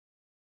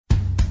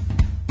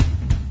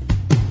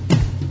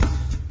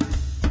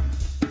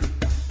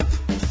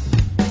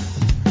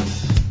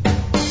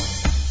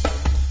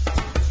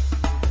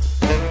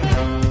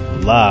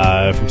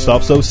Live from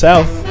Soft So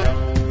South,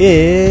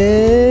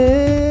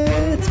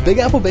 it's Big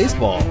Apple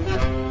Baseball.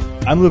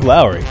 I'm Luke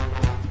Lowry,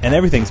 and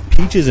everything's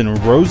peaches and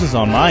roses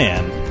on my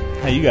end.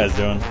 How you guys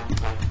doing?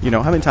 You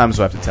know, how many times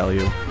do I have to tell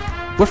you?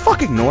 We're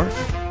fucking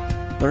north.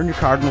 Learn your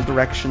cardinal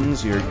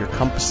directions, your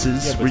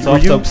compasses. Yeah, but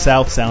Soft Soap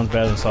South sounds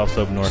better than Soft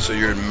Soap North. So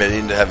you're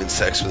admitting to having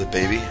sex with a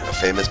baby? A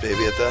famous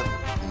baby at that?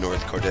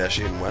 North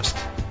Kardashian West?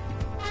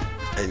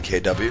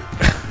 NKW?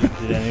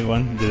 Did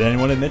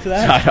anyone admit to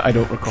that? I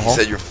don't recall. He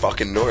said you're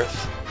fucking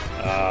north.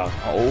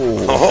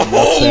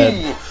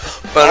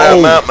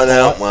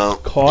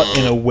 Caught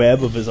in a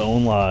web of his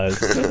own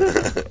lies.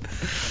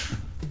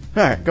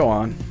 Alright, go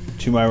on.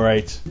 To my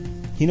right,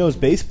 he knows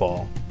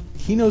baseball.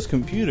 He knows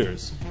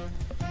computers.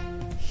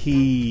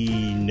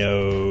 He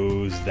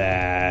knows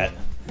that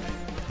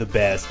the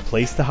best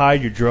place to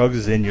hide your drugs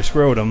is in your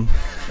scrotum.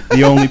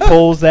 The only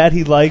poles that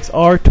he likes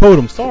are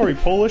totem. Sorry,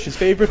 Polish. His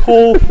favorite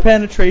hole for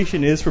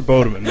penetration is for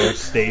Bodum in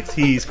most states.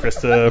 He's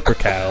Christopher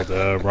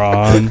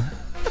Calderon.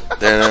 I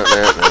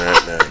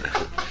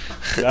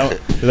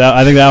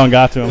think that one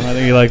got to him. I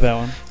think he liked that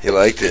one. He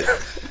liked it.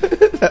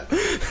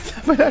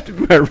 That might have to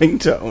be my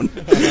ringtone.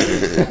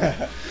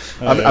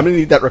 I'm going to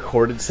need that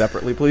recorded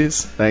separately,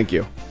 please. Thank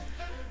you.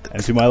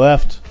 And to my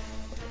left,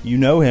 you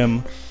know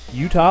him.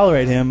 You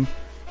tolerate him.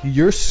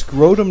 Your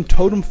scrotum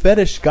totem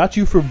fetish got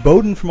you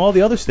forbidden from all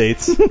the other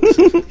states.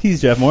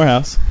 He's Jeff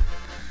Morehouse.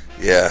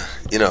 Yeah,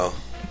 you know,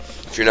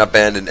 if you're not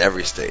banned in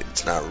every state,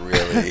 it's not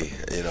really,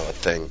 a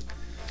thing.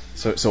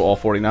 So all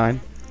 49?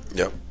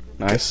 Yep.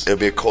 Nice. It'll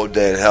be a cold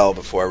day in hell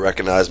before I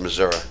recognize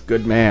Missouri.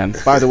 Good man.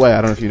 By the way,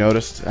 I don't know if you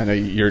noticed, I know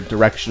your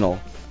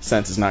directional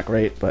sense is not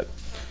great, but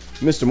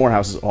Mr.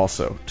 Morehouse is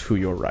also to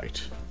your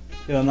right.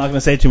 Yeah, I'm not going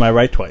to say to my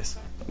right twice.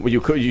 Well,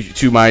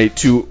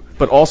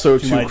 but also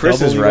to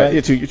Chris's right.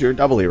 Right? Yeah, you're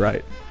doubly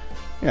right.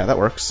 Yeah, that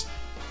works.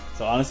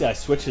 So honestly, I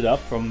switched it up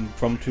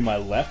from to my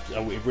left.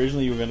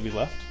 Originally, you were going to be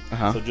left.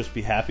 Uh-huh. So just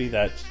be happy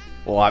that.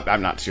 Well,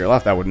 I'm not to your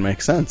left. That wouldn't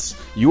make sense.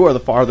 You are the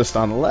farthest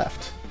on the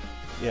left.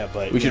 Yeah,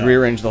 but we should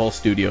rearrange the whole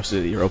studio so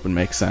that your open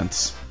makes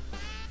sense.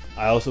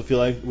 I also feel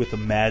like with the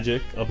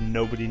magic of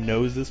nobody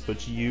knows this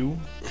but you,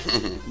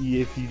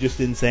 if you just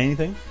didn't say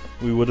anything,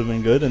 we would have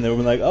been good, and they would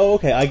have been like, oh,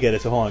 okay, I get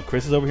it. So hold on,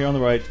 Chris is over here on the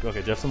right.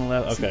 Okay, Jeff's on the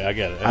left. Okay, I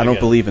get it. I don't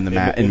believe in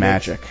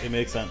magic. It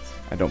makes sense.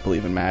 I don't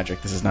believe in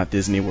magic. This is not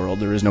Disney World.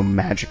 There is no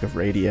magic of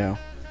radio.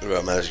 What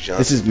about Magic Johnson?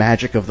 This is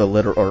magic of the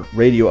literal, or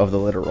radio of the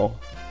literal.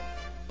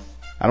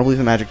 I don't believe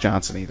in Magic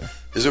Johnson either.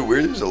 Is it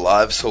weird he's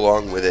alive so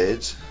long with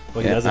AIDS?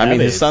 Well, yeah, I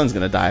mean, his son's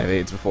going to die of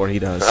AIDS before he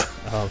does.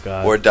 Oh,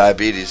 God. Or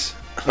diabetes.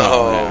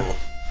 Oh. Yeah.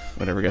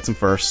 Whatever gets him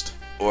first.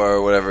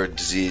 Or whatever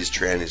disease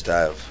trannies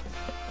die of.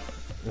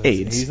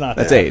 AIDS. He's not.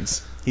 That's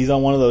AIDS. He's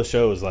on one of those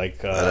shows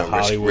like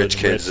Hollywood. Rich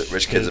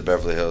kids at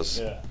Beverly Hills.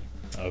 Yeah.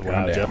 Oh,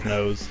 wow, Jeff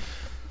knows.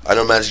 I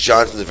know Magic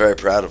Johnson's very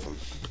proud of him.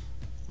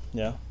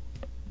 Yeah.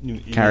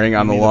 Carrying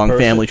on the long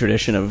family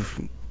tradition of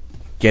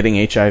getting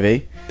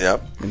HIV.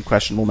 Yep. In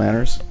questionable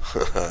manners.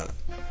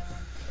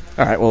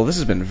 All right, well, this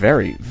has been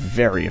very,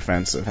 very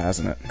offensive,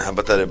 hasn't it? How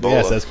about that Ebola?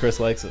 Yeah, says Chris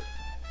likes it.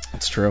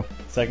 That's true.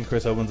 Second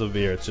Chris opens a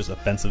beer, it's just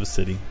offensive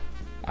city.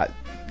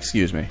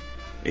 Excuse me.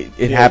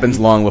 It happens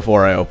long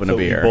before I open a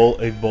beer.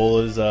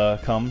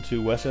 Ebola's come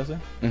to Westchester?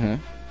 Mm-hmm.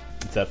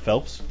 It's at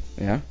Phelps.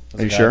 Yeah.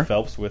 There's Are you sure?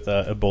 Phelps with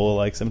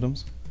Ebola-like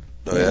symptoms.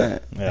 Oh, yeah?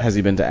 Has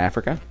he been to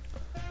Africa?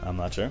 I'm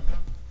not sure.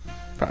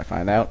 Probably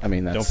find out. I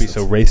mean, don't be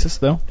so racist,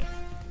 though.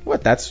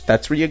 What?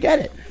 That's where you get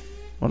it.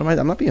 What am I?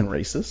 I'm not being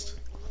racist.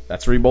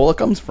 That's where Ebola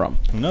comes from.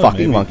 No,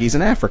 fucking monkeys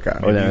in Africa.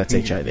 Or that's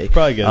HIV.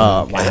 Probably get it.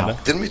 Wow.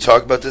 Didn't we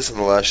talk about this in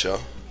the last show?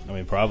 I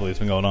mean, probably. It's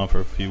been going on for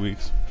a few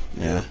weeks.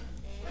 Yeah.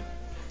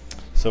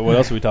 So what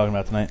else are we talking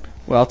about tonight?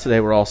 Well, today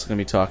we're also going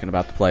to be talking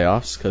about the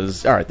playoffs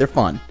because, all right, they're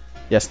fun.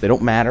 Yes, they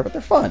don't matter, but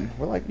they're fun.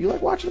 You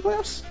like watching the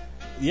playoffs?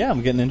 Yeah,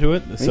 I'm getting into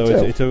it. Me so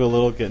too. It took a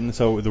little getting.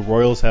 So the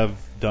Royals have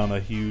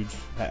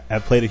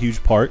played a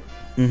huge part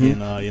in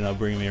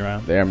bringing me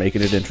around. They are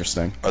making it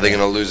interesting. Are they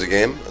going to lose a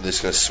game? Are they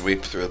just going to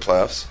sweep through the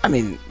playoffs? I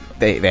mean,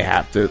 they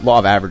have to. Law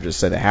of averages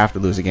say they have to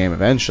lose a game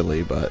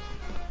eventually, but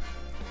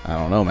I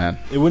don't know, man.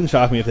 It wouldn't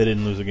shock me if they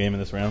didn't lose a game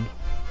in this round.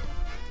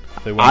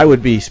 I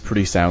would be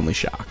pretty soundly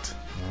shocked.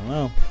 I don't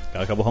know.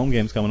 Got a couple home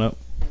games coming up.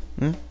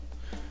 We'll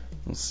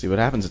see what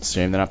happens. It's a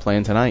shame they're not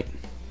playing tonight.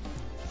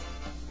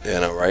 Yeah,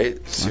 no,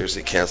 right?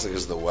 Seriously, canceling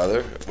because of the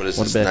weather? What is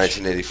this,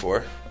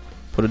 1984?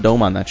 Put a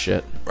dome on that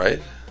shit.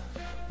 Right?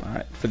 All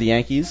right. For the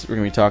Yankees, we're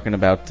going to be talking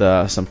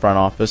about some front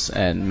office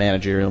and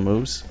managerial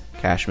moves.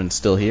 Cashman's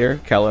still here.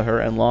 Kelleher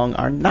and Long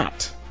are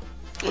not.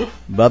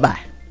 Bye-bye.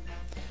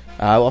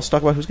 We'll also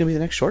talk about who's going to be the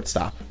next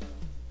shortstop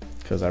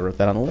because I wrote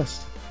that on the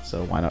list.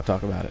 So why not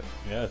talk about it?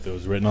 Yeah, if it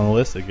was written on the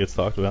list, it gets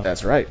talked about.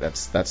 That's right.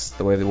 That's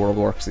the way the world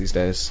works these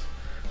days.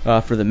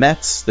 For the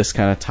Mets, this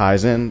kind of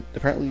ties in.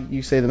 Apparently,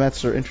 you say the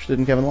Mets are interested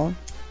in Kevin Long?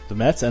 The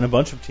Mets and a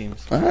bunch of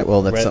teams. All right,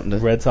 well, that's something to...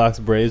 Red Sox,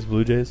 Braves,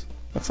 Blue Jays.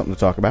 That's something to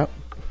talk about.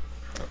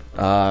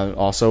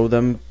 Also,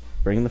 them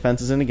bringing the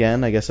fences in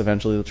again. I guess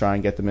eventually they'll try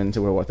and get them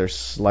into where they're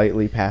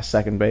slightly past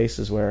second base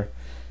is where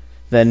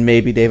then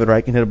maybe David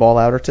Wright can hit a ball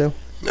out or two.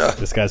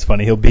 This guy's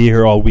funny. He'll be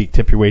here all week.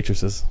 Tip your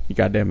waitresses. You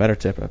goddamn better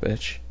tip a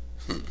bitch.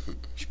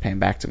 She's paying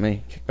back to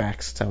me.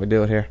 Kickbacks. That's how we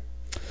do it here.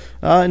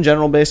 In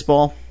general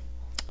baseball,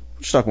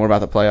 let's talk more about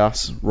the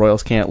playoffs.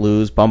 Royals can't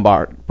lose.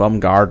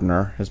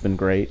 Bumgardner has been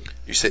great.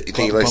 You think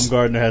he likes?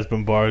 Bumgardner has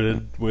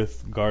bombarded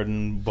with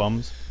garden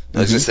bums. I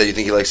was gonna say, you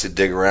think he likes to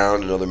dig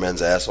around in other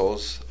men's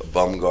assholes? A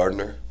bum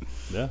gardener?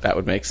 Yeah. That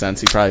would make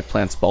sense. He probably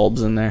plants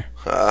bulbs in there.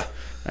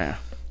 Yeah.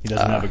 He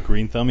doesn't have a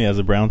green thumb. He has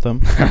a brown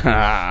thumb.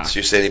 So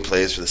you're saying he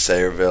plays for the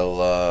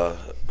Sayreville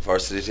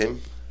varsity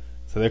team?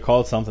 So they're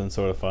called something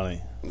sort of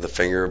funny. The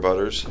finger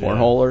butters?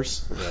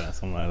 Cornholers? Yeah,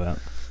 something like that.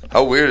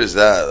 How weird is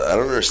that? I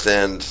don't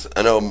understand.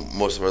 I know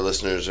most of our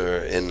listeners are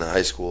in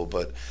high school,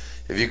 but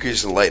if you could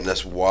just enlighten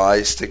us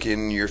why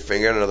sticking your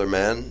finger in another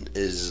man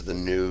is the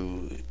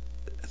new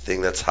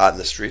thing that's hot in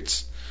the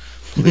streets,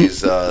 please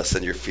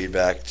send your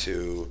feedback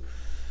to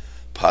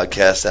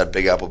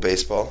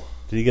podcast@BigAppleBaseball.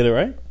 Did he get it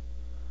right?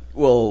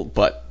 Well,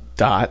 but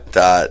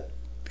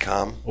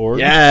 .com. Or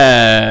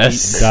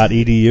yes.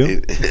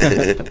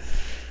 .edu.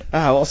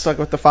 Well, let's talk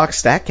about the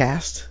Fox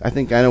Statcast.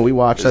 I know we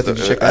watched that. Did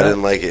you check that I out?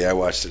 didn't like it. I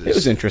watched it. It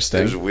was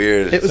interesting. It was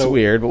weird. It was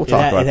weird, but we'll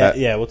talk about that.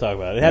 Yeah, we'll talk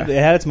about it. It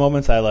had its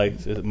moments I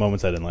liked,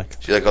 moments I didn't like.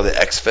 Do you like all the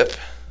XFIP?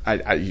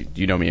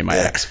 You know me and my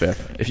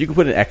XFIP. If you can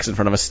put an X in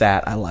front of a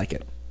stat, I like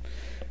it.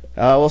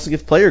 We'll also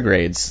give player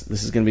grades.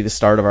 This is going to be the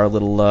start of our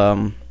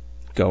little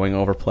going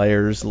over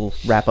players, little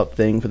wrap-up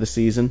thing for the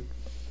season.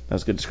 That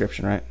was a good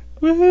description, right?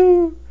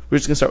 Woohoo! We're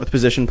just going to start with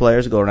position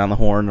players, go around the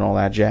horn and all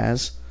that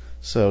jazz.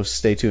 So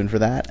stay tuned for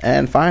that.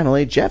 And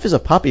finally, Jeff is a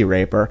puppy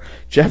raper.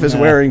 Jeff is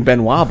wearing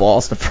Benoit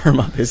balls to firm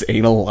up his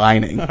anal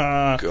lining. Go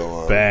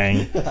on.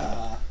 Bang.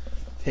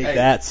 Take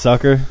that,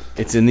 sucker.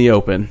 It's in the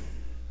open.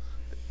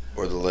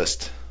 Or the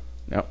list.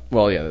 No,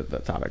 well, yeah, the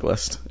topic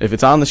list. If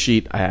it's on the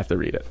sheet, I have to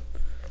read it.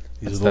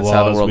 These That's are the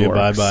how the laws world we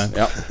works. abide by.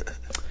 Yep.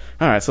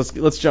 All right, so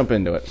let's jump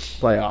into it.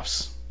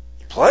 Playoffs.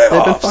 Playoffs.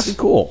 They've been fucking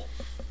cool.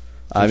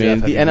 I mean,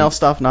 Jeff, the have you NL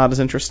stuff not as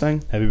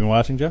interesting. Have you been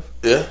watching, Jeff?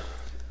 Yeah.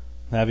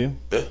 Have you?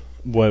 Yeah.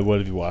 What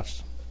have you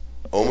watched?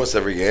 Almost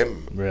every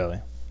game, Really?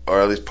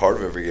 or at least part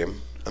of every game.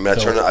 I mean,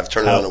 So I've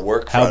turned it on at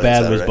work. How Friday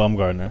and bad was Saturday.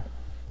 Bumgardner?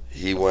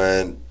 He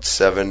went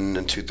 7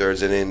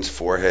 2/3 innings,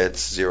 4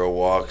 hits, 0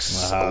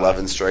 walks, Wow.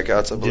 11 strikeouts,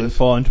 I Didn't believe.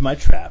 fall into my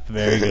trap.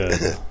 Very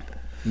good.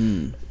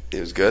 He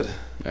was good.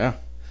 Yeah.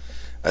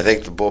 I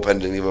think the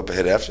bullpen didn't give up a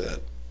hit after that.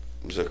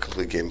 It was a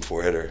complete game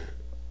 4 hitter.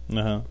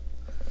 Uh-huh.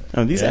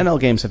 No, these Yeah. NL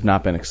games have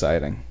not been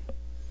exciting.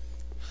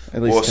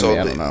 At least Well, to so me,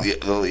 I don't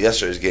know. the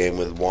yesterday's game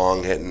with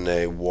Wong hitting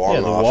a Wong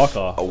Yeah, the off,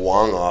 walk-off. a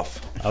Wong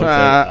off.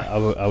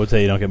 I would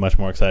say you don't get much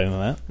more exciting than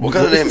that. What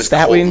kind of name the is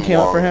stat we Colton came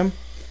up Wong? for him?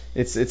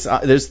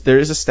 There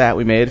is a stat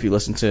we made if you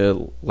listen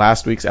to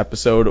last week's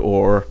episode,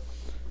 or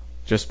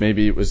just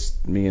maybe it was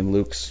me and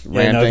Luke's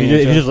Yeah, no, ranting.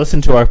 if you just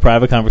listen to our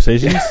private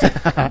conversations,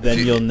 then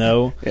you'll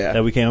know Yeah.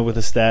 that we came up with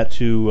a stat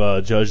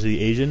to judge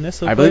the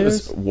Asianness of I believe it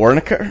players. was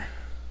Warnicker.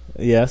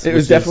 Yes, It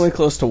was definitely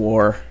close to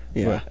War.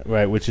 Yeah.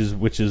 right. Which is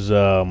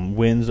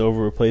wins over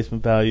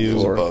replacement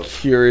value, Or above.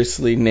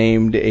 curiously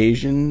named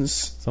Asians.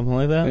 something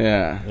like that.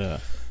 Yeah. Yeah.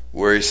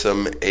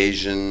 Worrisome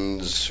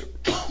Asians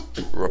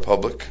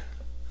Republic,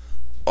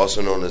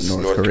 also known as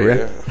North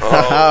Korea.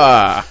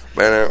 Oh,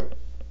 man.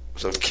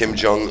 So Kim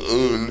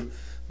Jong-un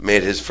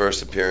made his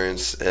first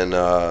appearance in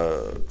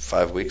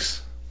 5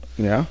 weeks.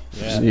 Yeah.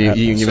 Yeah.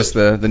 You can give us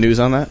the news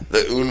on that?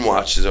 The Un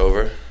watch is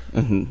over.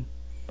 Mm-hmm.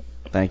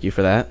 Thank you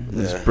for that.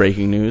 This is Yeah.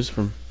 breaking news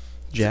from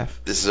Jeff.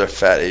 This is our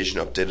Fat Asian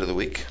update of the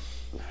week.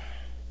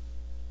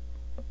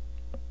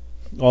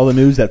 All the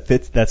news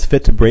that's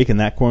fit to break in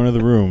that corner of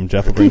the room,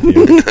 Jeff will bring to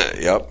you.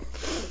 Yep.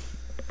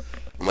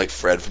 I'm like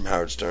Fred from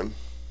Howard Stern.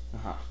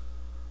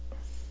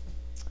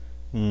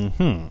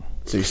 Mm-hmm.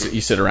 So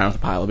you sit around with a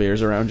pile of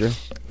beers around you?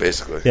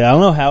 Basically. Yeah, I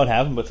don't know how it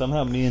happened, but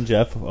somehow me and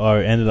Jeff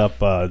ended up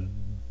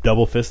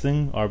double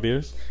fisting our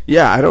beers.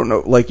 Yeah, I don't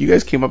know. Like, you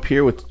guys came up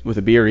here with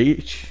a beer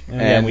each.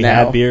 And we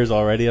now, had beers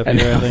already up and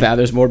here, I now, think. now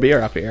there's more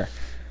beer up here.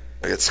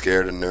 I get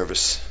scared and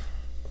nervous.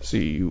 So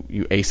you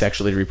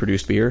asexually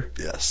reproduced beer?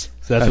 Yes.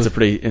 So That's that's a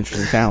pretty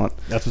interesting talent.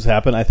 That's what's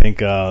happened. I think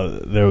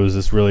there was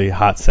this really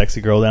hot,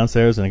 sexy girl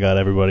downstairs, and it got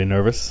everybody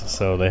nervous,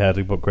 so they had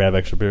to grab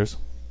extra beers.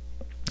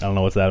 I don't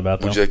know what's that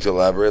about, though. Would you like to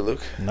elaborate, Luke?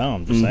 No,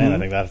 I'm just saying. I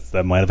think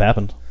that might have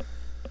happened.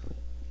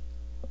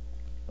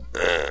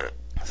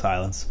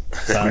 Silence.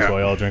 Silence while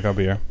we all drink our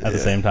beer at the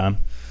Yeah. same time.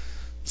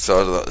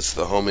 So it's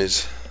the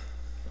homies.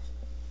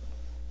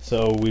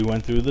 So we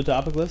went through the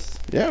topic list.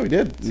 Yeah, we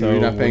did. So You're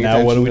not paying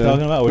now what are attention we to-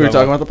 talking about? We were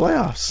talking about the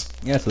playoffs.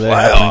 Yeah, so they're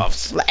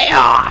happening.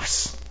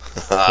 Playoffs.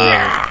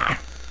 Playoffs!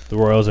 The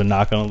Royals are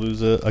not going to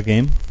lose a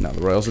game. No,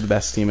 the Royals are the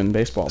best team in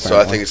baseball. So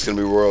I think it's going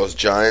to be Royals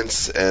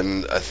Giants,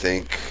 and I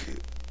think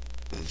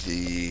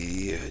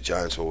the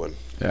Giants will win.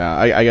 Yeah,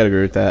 I got to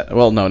agree with that.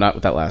 Well, no, not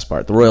with that last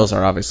part. The Royals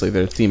are obviously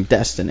their team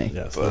destiny.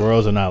 Yes, But- the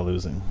Royals are not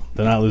losing.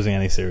 They're not losing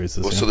any series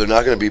this Well, year. so they're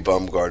not going to beat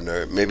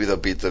Bumgardner. Maybe they'll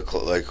beat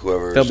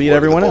whoever. They'll beat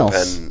everyone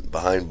else.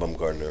 Behind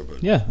Bumgardner,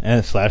 but Yeah,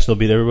 and slash they'll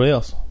beat everybody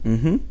else.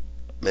 Mm-hmm.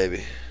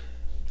 maybe.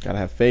 Gotta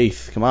have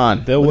faith. Come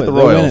on. They'll Look win. at the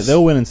Royals.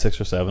 They'll win in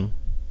 6 or 7.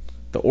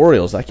 The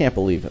Orioles, I can't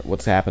believe it.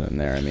 What's happening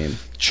there. I mean,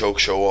 Choke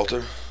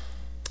Showalter.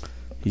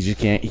 he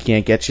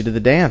can't get you to the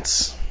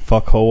dance.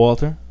 Fuck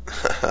Howalter.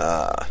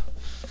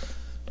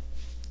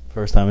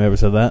 First time I ever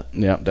said that.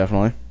 Yeah,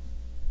 definitely.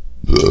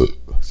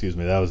 Excuse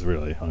me, that was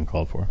really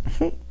uncalled for.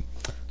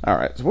 All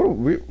right. So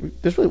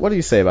what do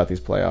you say about these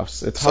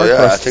playoffs? It's So, hard yeah,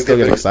 for I us to think still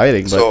they've get been-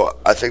 exciting, but So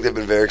I think they've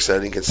been very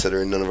exciting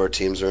considering none of our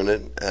teams are in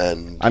it,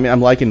 and I mean,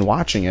 I'm liking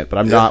watching it, but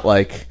I'm Yeah. not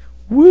like,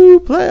 woo,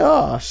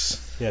 playoffs.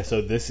 Yeah,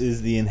 so this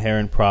is the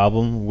inherent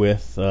problem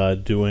with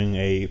doing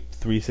a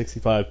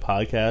 365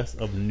 podcast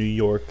of New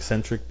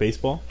York-centric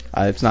baseball.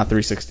 It's not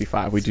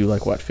 365. We do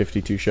like,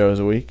 52 shows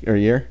a week or a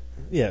year?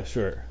 Yeah,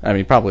 sure. I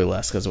mean, probably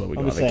less because we go I'm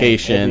on just saying,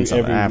 vacation,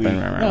 something every happened.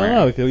 week.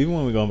 No, because even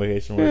when we go on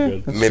vacation, we're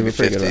good. That's maybe we're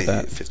pretty 50, good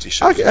about that. 50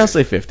 shows. I'll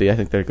say 50. I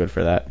think they're good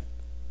for that.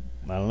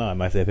 I don't know. I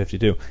might say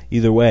 52.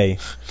 Either way,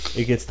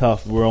 it gets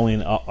tough. We're only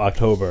in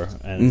October,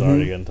 and it's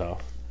already getting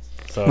tough.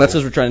 So That's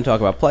because we're trying to talk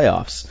about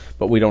playoffs,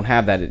 but we don't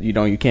have that.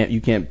 You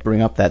can't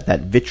bring up that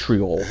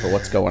vitriol for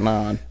what's going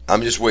on.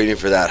 I'm just waiting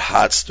for that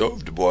hot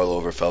stove to boil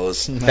over,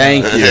 fellas.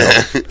 Thank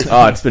you.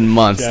 Oh, it's been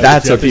months. Jeff-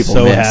 That's Jeff what is people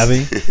so miss.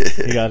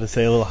 happy. He got to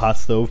say a little hot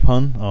stove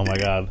pun. Oh my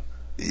god.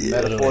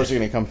 Yeah. Metaphors are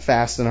going to come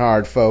fast and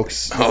hard,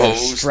 folks. You Oh. better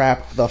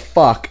strap the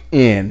fuck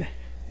in.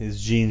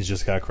 His jeans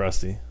just got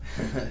crusty.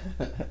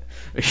 Are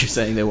you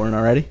saying they weren't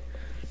already?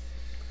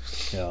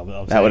 Yeah, I'm That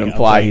would saying- I'm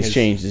imply saying he's his-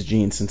 changed his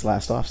jeans since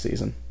last off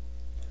season.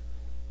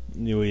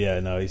 Yeah,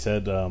 no, he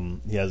said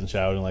he hasn't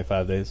showered in like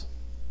 5 days.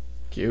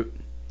 Cute.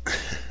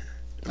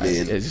 I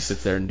mean, He just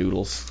sits there and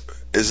doodles.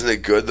 isn't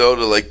it good though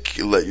to like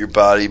let your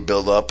body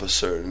build up a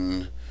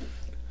certain,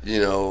 Must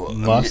during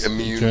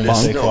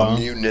immuneness, the day.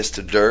 immuneness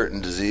to dirt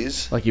and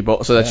disease? Like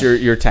so that's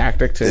your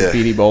tactic to Yeah.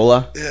 beat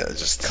Ebola? Yeah,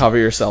 just Cover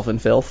yourself in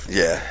filth?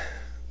 yeah.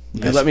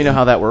 You let me know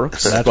how that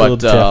works, Natural but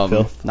Jeff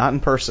filth. not in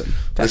person.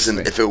 Text Listen,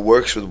 me. if it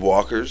works with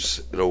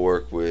walkers, it'll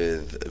work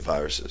with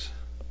viruses.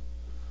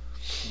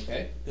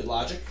 Okay, good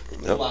logic.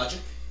 Yep. logic.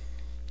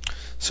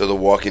 So The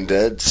Walking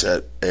Dead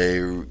set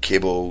a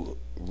cable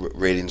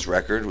ratings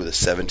record with a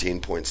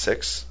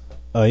 17.6.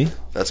 Oi.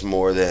 That's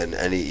more than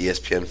any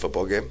ESPN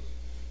football game.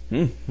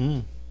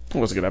 It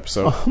was a good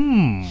episode.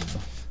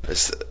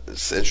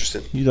 It's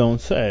interesting. You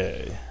don't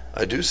say.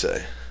 I do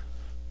say.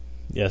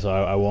 Yeah, so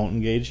I won't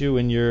engage you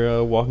in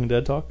your Walking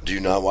Dead talk. Do you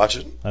not watch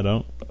it? I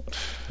don't.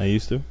 I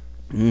used to.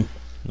 Mm.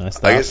 And I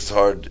stopped. I guess it's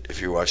hard if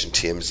you're watching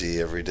TMZ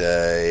every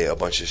day, a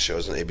bunch of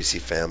shows on ABC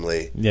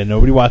Family. Yeah,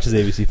 nobody watches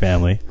ABC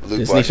Family. Luke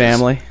Disney watches,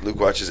 Family? Luke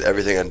watches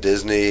everything on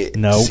Disney,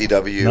 No.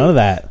 CW, None of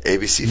that.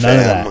 ABC None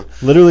of Fam.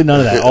 that. Literally none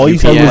of that. All you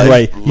said UPN. was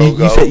right.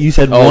 Logo. You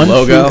said Oh, one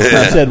Logo. true,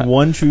 you said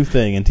one true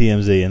thing in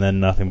TMZ and then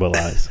nothing but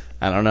lies.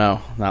 I don't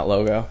know. Not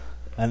logo.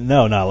 And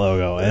no, not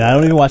Logo. And I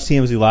don't even watch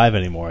TMZ live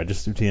anymore. I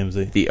just do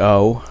TMZ. The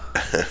O.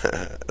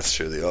 That's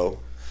true.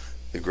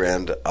 The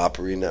Grand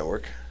Opry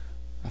Network.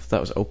 I thought that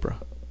was Oprah.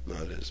 No,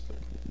 it is. But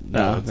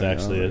No, it's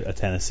actually a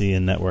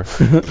Tennessean network.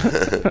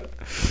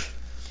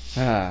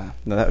 No,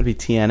 that would be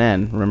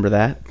TNN. Remember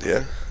that?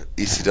 yeah,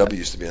 ECW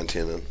used to be on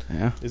TNN.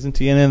 Yeah. Isn't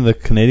TNN the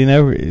Canadian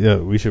network? Yeah,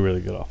 we should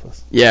really get off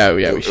this. Yeah,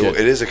 we should.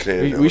 It is a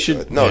Canadian. We network, should-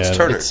 right? No, it's yeah,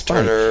 Turner. it's Spike.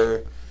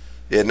 Turner.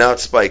 Yeah, now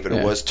it's Spike, but Yeah.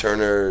 it was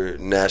Turner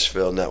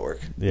Nashville Network.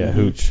 Yeah, Mhm.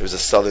 Hooch. It was a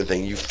Southern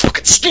thing. You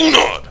fucking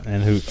stonod.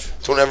 And Hooch.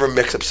 Don't ever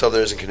mix up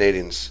Southerners and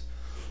Canadians.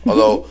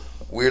 Although,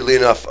 weirdly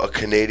enough, a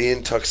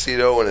Canadian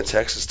tuxedo and a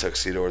Texas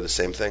tuxedo are the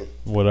same thing.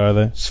 What are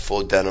they? It's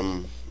full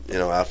denim,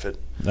 outfit.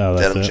 Oh,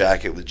 that's Denim it.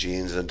 jacket with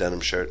jeans and a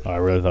denim shirt. Oh, I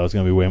really thought it was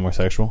going to be way more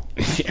sexual.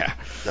 Yeah.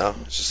 No,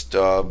 it's just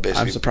I'm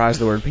basically surprised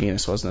the word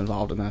penis wasn't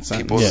involved in that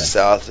sentence. people in Yeah. the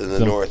South and the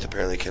So- North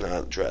apparently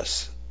cannot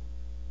dress.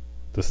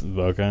 This is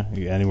okay.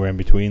 Anywhere in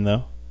between,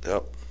 though.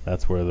 Yep.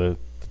 That's where the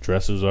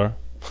dressers are.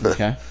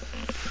 Okay.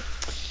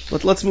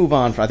 Let's move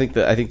on. I think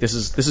this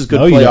is good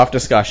No, you playoff don't.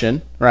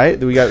 discussion, right?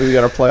 We got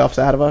our playoffs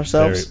out of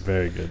ourselves.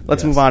 Very, very good.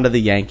 Let's yes. move on to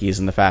the Yankees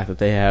and the fact that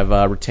they have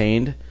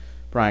retained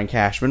Brian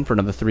Cashman for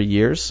another 3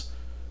 years.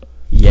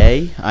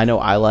 Yay! I know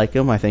I like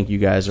him. I think you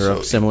guys are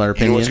of similar You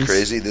opinions. know what's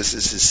crazy? This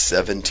is his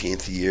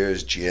 17th year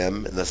as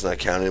GM, and that's not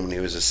counting when he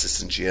was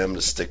assistant GM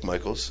to Stick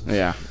Michaels.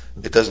 Yeah,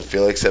 It doesn't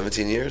feel like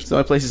 17 it's years. the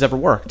only place he's ever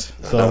worked.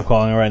 So I'm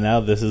calling it right now.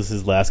 This is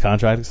his last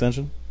contract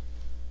extension.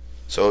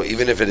 So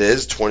even if it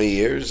is 20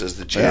 years as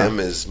the GM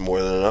is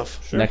more than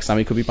enough. Sure. Next time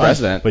he could be Fine.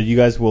 president. But you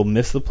guys will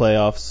miss the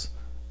playoffs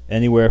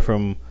anywhere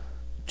from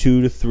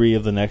 2 to 3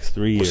 of the next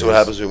 3 years. So what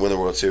happens when we win the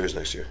World Series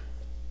next year?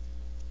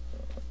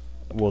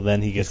 Well,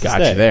 then he gets to Got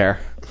stay. you there.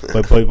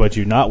 But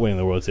you're not winning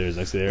the World Series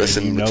next year.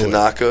 Listen, and you know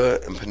Tanaka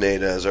and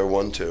Pineda as our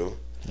 1-2.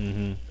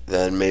 Mm-hmm.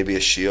 Then maybe a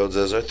Shields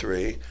as our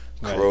 3.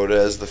 Right. Kuroda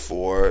as the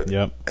 4.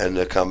 Yep. And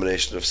a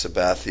combination of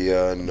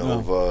Sabathia,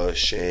 Nova,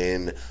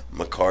 Shane,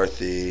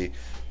 McCarthy,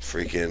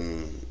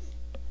 freaking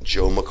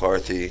Joe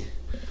McCarthy.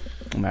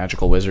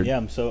 Magical wizard. Yeah,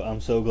 I'm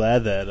so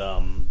glad that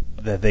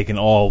that they can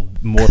all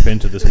morph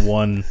into this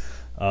one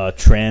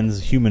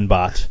transhuman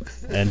bot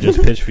and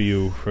just pitch for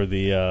you for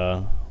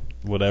the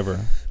whatever.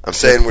 I'm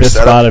saying we're This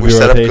set spot up. of We're your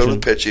set up good rotation.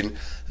 with pitching.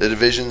 The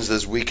division's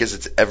as weak as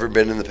it's ever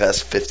been in the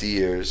past 50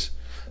 years.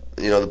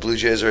 The Blue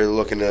Jays are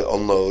looking to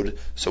unload,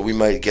 so we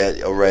might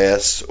get a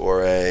Reyes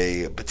or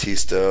a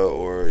Batista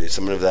or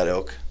someone of that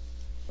ilk.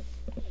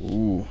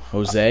 Ooh,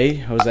 Jose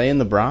in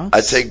the Bronx.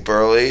 I'd take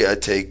Burley.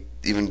 I'd take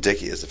even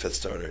Dickey as the fifth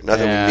starter. Not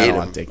that we I need don't him.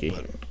 want Dickey.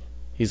 But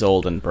He's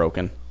old and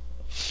broken.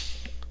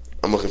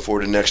 I'm looking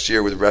forward to next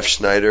year with Ref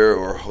Schneider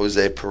or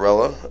Jose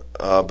Perella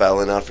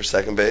battling out for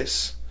second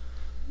base.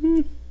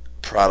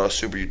 Prado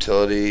super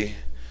utility.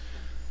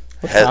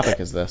 What topic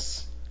is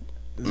this?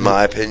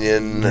 My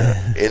opinion,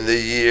 in the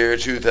year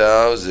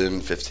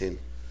 2015.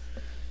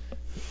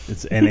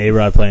 It's an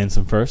A-Rod playing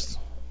some first.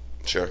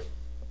 Sure.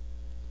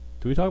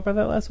 Did we talk about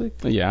that last week?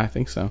 Yeah, I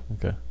think so.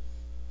 Okay.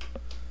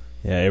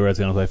 Yeah, A-Rod's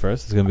going to play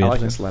first. It's going to be I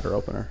like interesting. this letter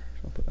opener.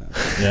 I'll put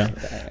that.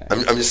 Yeah.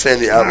 I'm just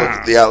saying the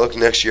outlook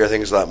next year I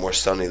think is a lot more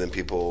sunny than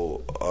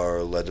people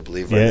are led to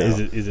believe right now.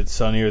 Is it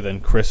sunnier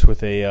than Chris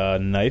with a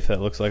knife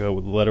that looks like a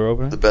letter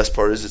opener? The best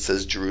part is it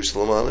says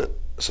Jerusalem on it,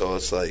 so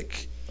it's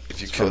like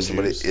if you It's kill from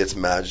somebody, Jews. it's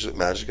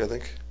magic I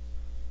think.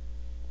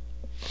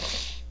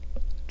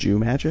 Jew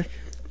magic?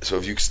 So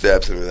if you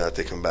stab somebody with that,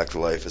 they come back to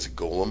life as a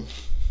golem.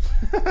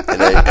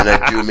 and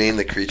I do mean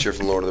the creature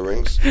from Lord of the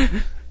Rings.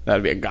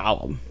 That'd be a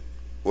golem.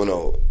 Well,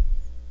 no.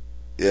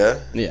 Yeah?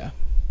 Yeah.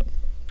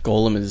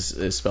 Golem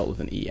is spelled with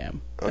an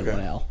EM and Okay.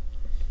 one L.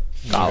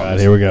 Oh God,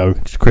 here we go.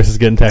 Chris is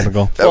getting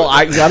technical. Well,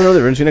 I gotta know the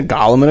difference between a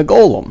golem and a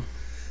golem.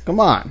 Come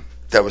on.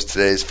 That was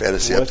today's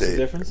fantasy What's the update.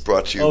 difference?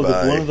 Brought to you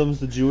by one of them's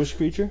the Jewish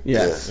creature?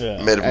 Yes.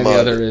 Yeah. made of And mud. the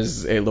other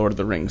is a Lord of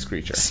the Rings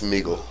creature.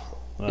 Smeagol.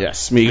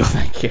 Yes, Smeagol,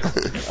 thank you.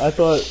 I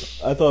thought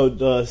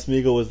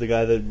Smeagol was the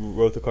guy that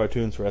wrote the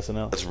cartoons for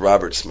SNL. That's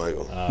Robert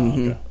Smigel.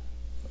 Mhm.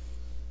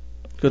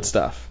 Good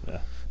stuff.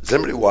 Does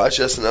anybody watch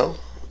SNL?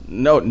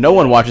 No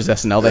one watches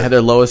SNL. They had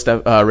their lowest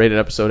rated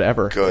episode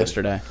ever Good.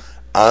 yesterday.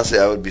 Honestly,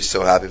 I would be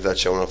so happy if that's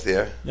showing off the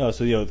air. No,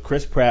 so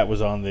Chris Pratt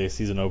was on the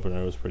season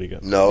opener. It was pretty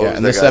good. No, Yeah, it was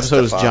and that this guy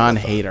episode was Stefan John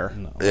Lefebvre. Hader.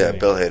 No, Yeah,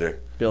 Bill Hader.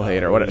 Bill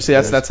Hader. What? See,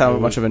 that's how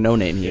much of a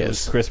no-name he It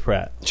was is. Chris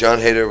Pratt. John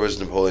Hader was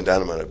Napoleon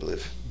Dynamite, I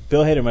believe.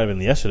 Bill Hader might have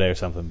been yesterday or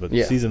something, but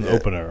Yeah. the season Yeah.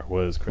 opener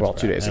was Chris Well,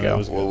 Pratt. 2 days and ago. it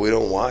was Well, good. we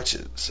don't watch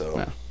it, so.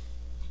 No.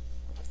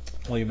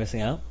 Well, you're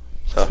missing out.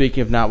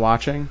 Speaking of not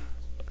watching,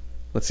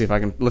 let's see if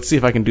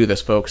I can do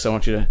this, folks. I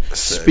want you to.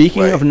 Sick.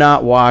 Speaking Wait. of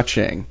not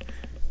watching.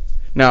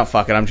 No,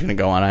 fuck it. I'm just gonna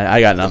go on. I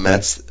got The nothing.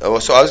 Mets. Oh,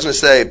 so I was going to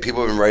say,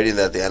 people have been writing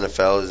that the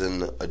NFL is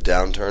in a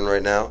downturn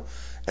right now,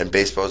 and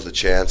baseball is the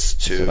chance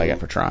That's what I get to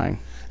for trying.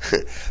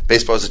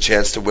 baseball is a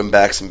chance to win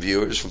back some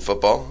viewers from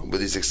football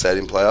with these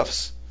exciting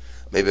playoffs.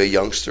 Maybe a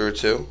youngster or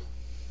two.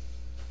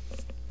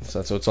 So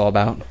that's what it's all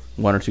about.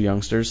 One or two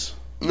youngsters.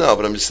 No,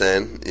 but I'm just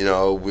saying,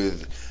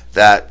 with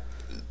that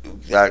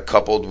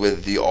coupled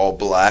with the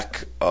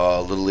all-black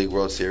Little League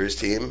World Series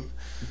team,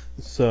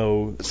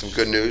 So it's some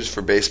good news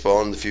for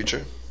baseball in the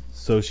future.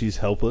 she's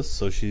helpless,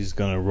 so she's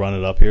gonna run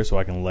it up here so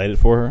I can light it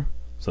for her.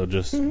 So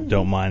just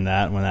don't mind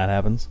that when that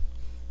happens.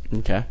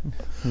 Okay.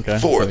 Okay.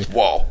 Fourth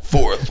wall.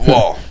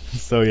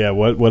 So yeah,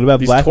 what about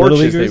These Black Little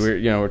torches they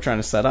Leaguers? we're trying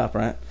to set up,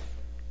 right?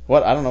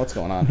 What? I don't know what's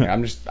going on here.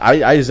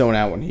 I zone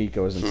out when he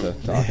goes into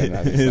talking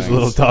about these His things.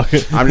 little talk.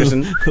 I'm just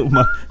in.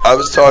 I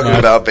was talking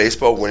about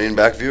baseball winning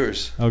back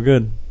viewers. Oh,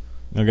 good.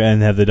 Okay,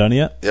 and have they done it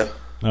yet? Yeah.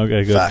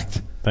 Okay, good.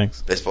 Fact.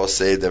 Thanks. Baseball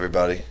saved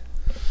everybody.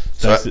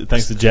 So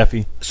Thanks to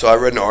Jeffy. So I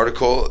read an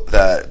article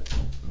that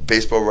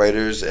baseball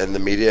writers and the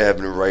media have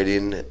been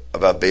writing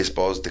about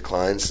baseball's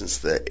decline since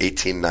the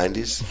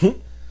 1890s.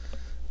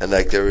 And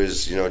there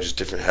was, just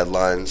different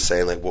headlines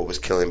saying what was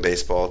killing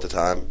baseball at the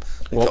time.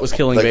 What was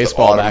killing the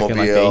baseball back in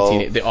the automobile.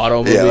 18? The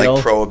automobile. Yeah,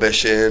 like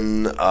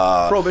prohibition.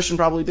 Prohibition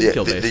probably did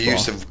kill the baseball.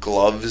 use of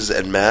gloves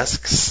and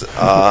masks.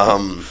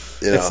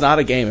 It's not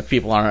a game if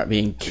people aren't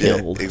being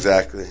killed. Yeah,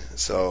 exactly.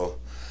 So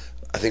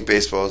I think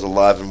baseball is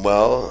alive and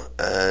well,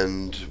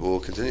 and will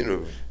continue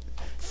to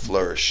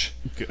flourish.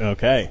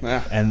 Okay.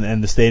 Yeah.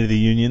 And the State of the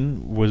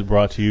Union was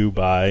brought to you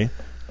by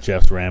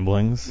Jeff's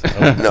Ramblings.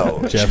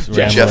 No, Jeff's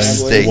Jeff Ramblings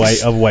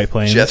Steaks. of White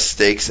Plains. Jeff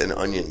Steaks and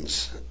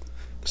Onions.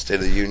 State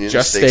of the Union.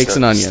 Just steaks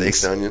and onions.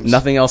 Steaks and onions.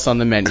 Nothing else on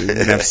the menu. You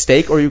can have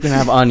steak or you can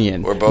have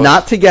onion. Or both.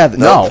 Not together.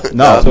 No.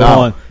 No. So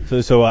hold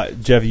on. So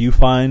Jeff, you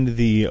find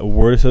the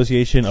word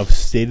association of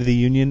State of the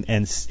Union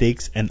and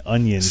steaks and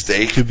onions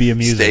Steak to be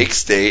amusing. Steak,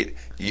 state,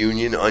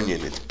 union, onion.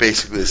 It's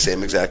basically the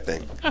same exact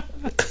thing.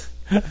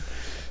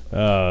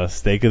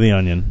 Steak of the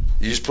onion.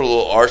 You just put a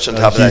little arch on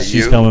top of that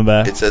she's U. coming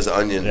back. It says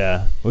onion.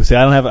 Yeah. Well, see,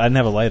 I didn't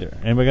have a lighter.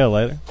 Anybody got a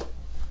lighter?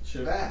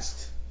 Should have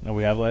asked. No,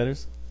 we have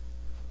lighters.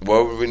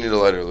 Why would we need a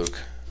lighter, Luke?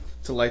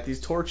 To light these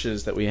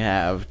torches that we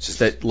have,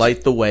 that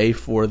light the way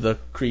for the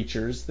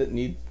creatures that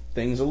need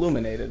things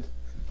illuminated.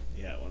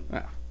 Yeah.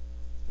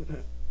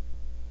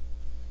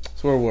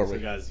 So where were So we?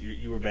 guys,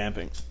 you were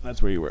vamping.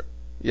 That's where you were.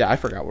 Yeah, I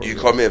forgot where You we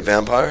called were. me a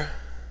vampire?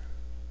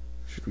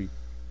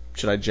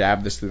 Should I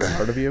jab this through the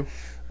heart of you?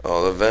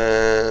 Oh,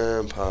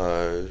 the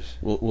vampires.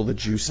 Will the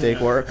Jew steak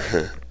work?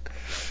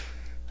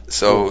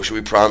 So, should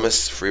we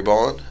promise free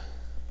balling?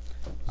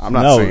 I'm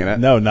not singing it.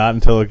 No, not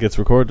until it gets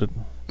recorded.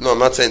 No, I'm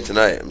not saying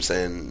tonight. I'm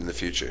saying in the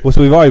future. Well,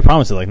 so we've already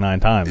promised it like 9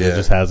 times. Yeah. It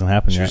just hasn't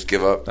happened Should we yet. just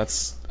give up?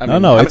 That's No, how it's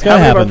many- gonna how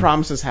many of our happen.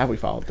 promises have we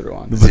followed through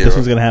on? But Zero. this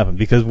one's going to happen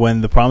because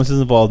when the promises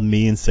involve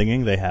me and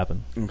singing, they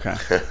happen. Okay.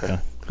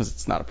 Because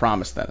it's not a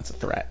promise, then it's a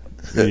threat.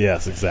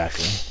 Yes,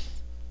 exactly.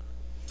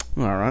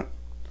 All right.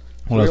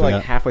 What We're else we like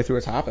got? halfway through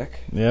a topic.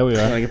 Yeah, we You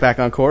want are. to get back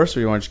on course,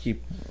 or you want to just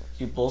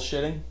keep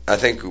bullshitting? I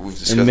think we've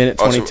discussed. In minute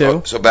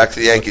 22? So back to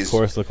the What's Yankees. the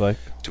course look like?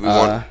 Do we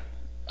want?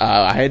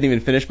 I hadn't even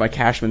finished my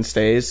Cashman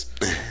stays.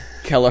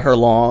 Kelleher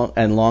Long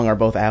are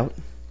both out.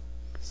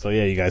 So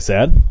yeah, you guys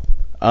sad?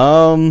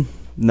 No,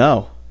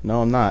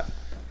 I'm not.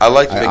 I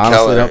like to I make honestly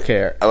Keller. don't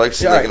care. I like to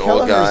see like an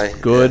old guy.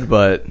 Kelleher's good,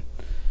 but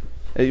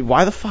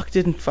why the fuck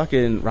didn't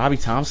fucking Robbie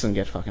Thompson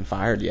get fucking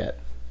fired yet?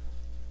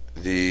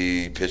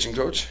 The pitching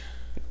coach,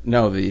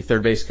 No, the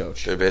third base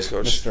coach, third base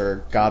coach.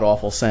 Mr. God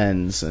Awful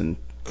Sens, and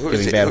Who's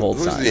giving the, bad who- hold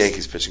who's signs. the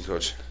Yankees pitching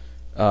coach?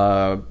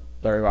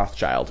 Larry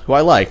Rothschild, who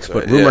I like, So,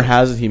 but rumor yeah.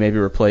 has it he may be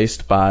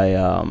replaced by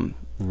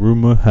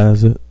Rumor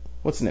has it.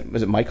 what's his name?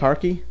 Is it Mike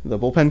Harkey, the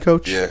bullpen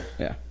coach? Yeah.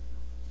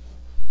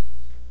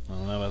 I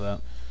don't know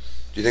about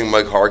Do you think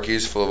Mike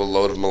Harkey's full of a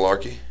load of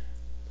malarkey?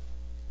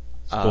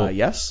 Cool.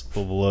 Yes. that.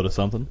 Full of a load of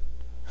something.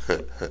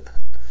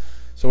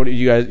 So what do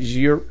you guys?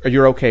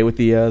 You're okay with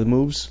the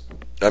moves?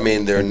 I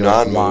mean, they're Like they're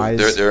non-moves.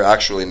 wise. They're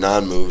actually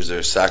non-moves.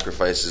 They're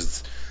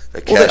sacrifices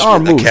that Well, they are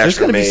Cashman, moves. There's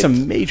going to be made.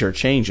 some major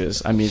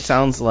changes. I mean, it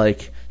sounds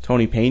like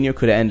Tony Pena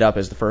could end up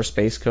as the first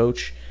base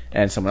coach,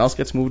 and someone else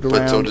gets moved But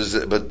around. so does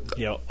it. But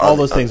You know, all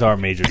those Uh, things are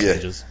major yeah.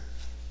 changes.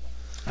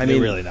 I They're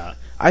mean, really not.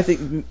 I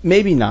think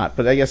maybe not,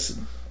 but I guess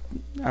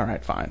all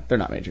right, fine. They're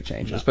not major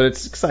changes, No. but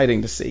it's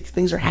exciting to see.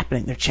 Things are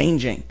happening. They're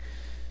changing.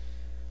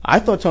 I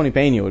thought Tony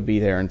Pena would be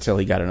there until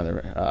he got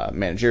another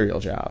managerial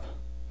job.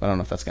 I don't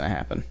know if that's going to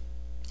happen.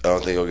 I don't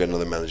think he'll get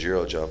another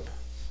managerial job.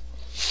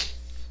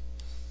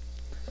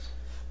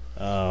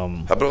 How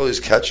about all these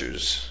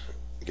catchers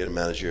getting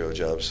managerial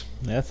jobs?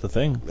 That's the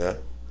thing. Yeah.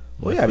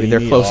 Well, yeah, I mean they're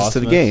closest to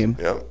the game.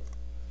 Yeah.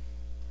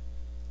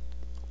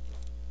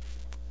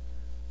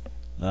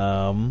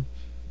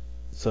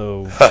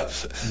 So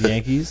the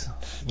Yankees,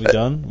 we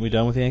done? We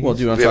done with the Yankees? Well,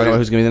 do you want to We talk haven't- about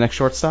who's going to be the next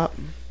shortstop?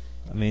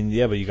 I mean,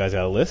 yeah, but you guys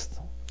got a list?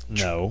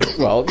 No.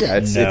 Well, yeah,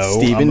 it's No,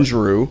 Steven I'm-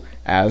 Drew,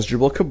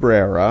 Asdrubal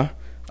Cabrera,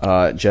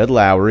 Jed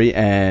Lowry,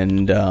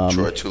 and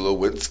Troy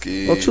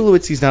Tulowitzki. well,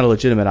 Tulowitzki's not a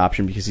legitimate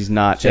option because he's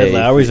not. Jed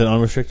Lowry's an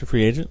unrestricted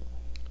free agent?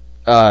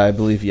 I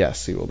believe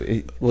yes, he will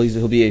be. Well,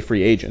 he'll be a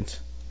free agent.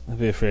 He'll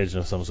be a free agent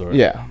of some sort.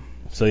 Yeah,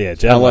 So yeah,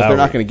 Jed unless Lowry. they're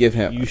not going to give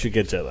him. You should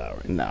get Jed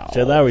Lowry. No,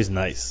 Jed Lowry's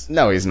nice.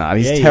 No, he's not.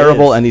 He's Yeah, he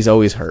terrible, is. and he's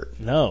always hurt.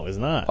 No, it's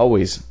not.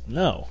 Always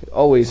No. hurt.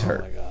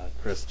 Oh my God,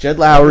 Chris. Jed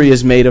Lowry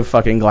is made of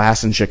fucking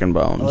glass and chicken I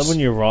love bones. when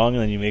you're wrong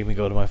and then you make me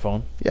go to my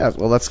phone. Yeah,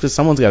 well, that's because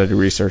someone's got to do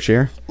research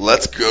here.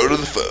 Let's go to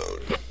the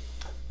phone.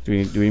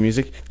 Do we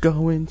music?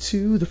 Going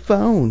to the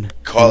phone.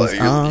 Call it.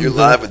 He's on You're the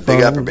live with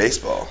Big phone, Apple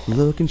Baseball.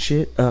 Looking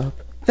shit up.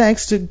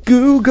 Thanks to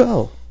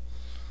Google.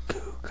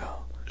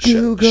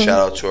 Google.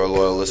 Shout out to our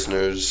loyal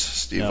listeners,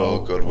 Steve-O,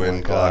 No. Goodwin, Oh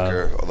my God.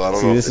 Clocker. Although I don't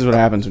See, know this is what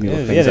happens when you look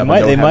Yeah, things they up might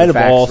and they don't might have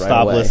have the all facts right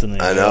stopped away.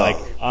 listening. I know. Like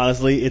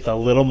honestly, it's a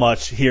little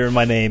much hearing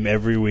my name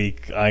every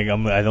week. I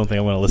don't think I'm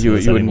going to listen to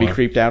this You wouldn't anymore. be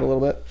creeped out a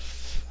little bit?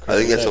 I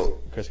think that's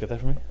Chris, get that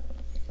for me.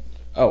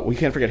 Oh, we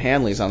can't forget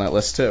Hanley's on that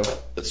list too.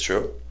 that's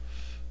true.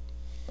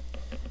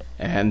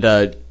 And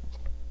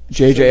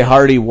J.J.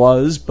 Hardy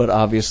was, but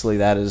obviously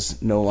that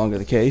is no longer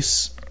the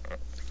case.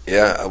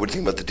 Yeah, what do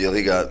you think about the deal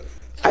he got?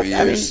 3 I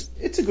mean, years.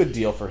 it's a good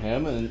deal for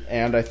him,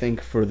 and I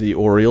think for the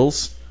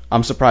Orioles.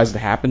 I'm surprised it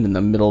happened in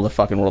the middle of the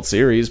fucking World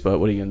Series, but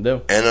what are you going to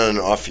do? And on an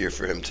off year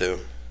for him too.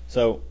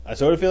 So I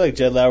sort of feel like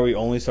Jed Lowry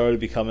only started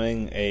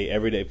becoming a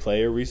everyday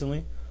player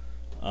recently.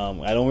 I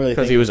don't really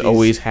Because think he was these,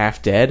 always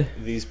half dead.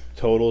 these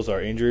totals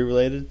are injury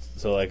related.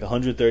 So like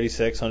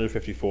 136,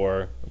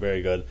 154,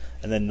 very good,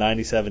 and then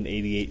 97,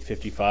 88,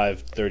 55,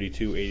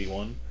 32,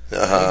 81. I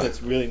think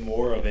that's really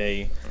more of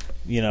a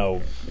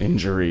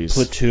Injuries.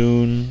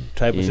 platoon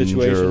type of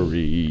situation.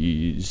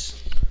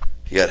 Injuries.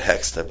 He got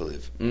hexed, I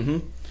believe. Mm-hmm.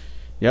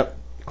 Yep.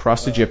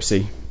 Cross the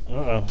gypsy.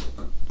 Uh-oh.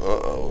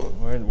 Uh-oh.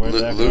 Where'd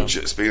that Luke, go?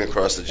 speaking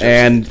across the gym.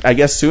 And I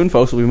guess soon,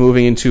 folks, will be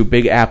moving into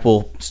Big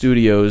Apple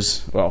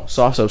Studios, well,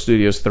 Sauso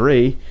Studios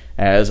 3,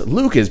 as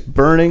Luke is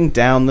burning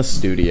down the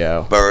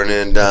studio.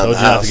 burning down Told the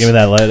you not to house. give me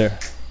that lighter.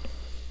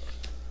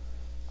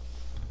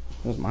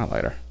 Where's my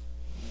lighter?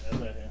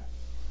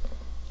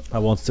 I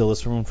won't steal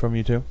this from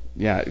you too.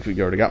 Yeah, if we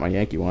already got my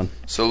Yankee one.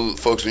 So,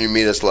 folks, when you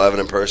meet us live and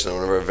in person on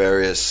one of our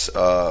various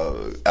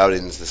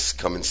outings this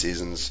coming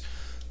seasons,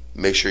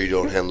 make sure you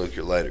don't hand Luke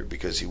your lighter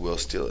because he will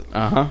steal it.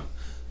 Uh-huh.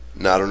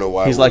 Now, I don't know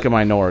why. He's like a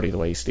minority the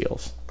way he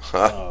steals.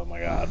 Huh? Oh my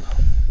God,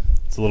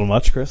 it's a little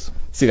much, Chris.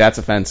 See, that's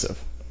offensive.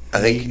 I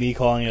think Me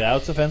calling it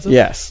out's offensive.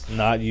 Yes.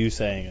 Not you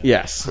saying it.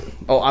 Yes.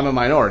 Oh, I'm a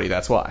minority,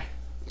 that's why.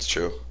 it's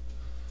true.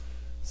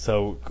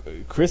 So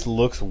Chris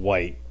looks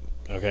white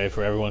Okay,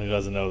 for everyone who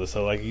doesn't know this,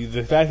 so like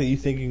the fact that you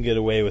think you can get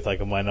away with like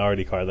a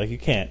minority card, like you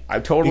can't. I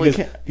totally Because,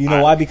 can't. you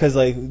know why? Because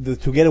like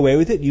to get away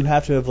with it, you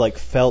have to have like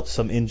felt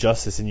some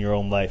injustice in your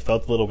own life,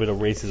 felt a little bit of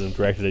racism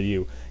directed at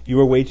you. You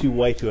were way too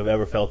white to have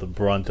ever felt the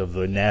brunt of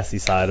the nasty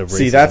side of racism.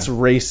 See, that's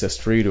racist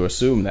for you to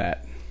assume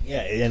that.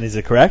 Yeah, and is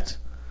it correct?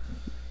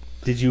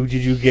 Did you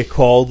get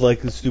called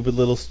like a stupid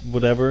little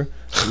whatever?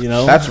 You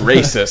know, That's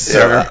racist,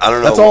 sir. I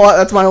don't know. That's all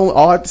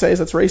I have to say is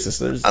that's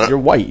racist. You're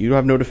white. You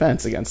have no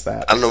defense against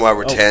that. I don't know why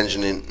we're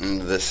tangenting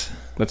into this.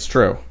 That's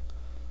true.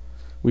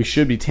 We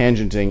should be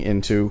tangenting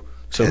into.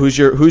 So who's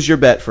your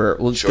bet for?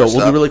 Let's go. We'll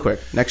Shortstop. do really quick.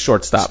 Next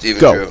shortstop.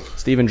 Steven Go. Drew.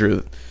 Steven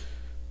Drew.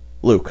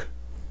 Luke.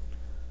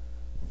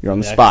 You're on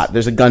the Next. spot.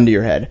 There's a gun to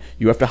your head.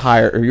 You have to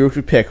hire, or you have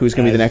to pick who's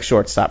going to be the next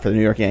shortstop for the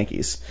New York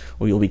Yankees,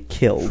 or you'll be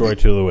killed. Troy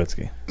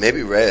Tulowitzki.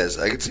 Maybe Reyes.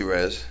 I could see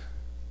Reyes.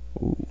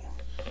 Ooh.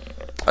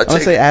 I'd I'm gonna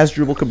take say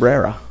Asdrubal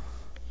Cabrera.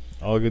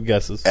 All good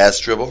guesses. ass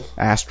dribble.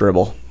 Ass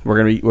dribble.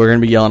 We're gonna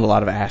be yelling a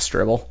lot of ass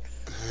dribble,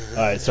 All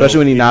right, so especially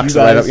when he if knocks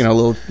you it right guys- up. You know, a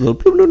little bloop,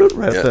 bloop, bloop,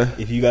 right Yeah. up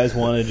the. If you guys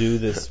want to do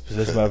this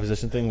position by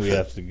position thing, we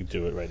have to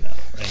do it right now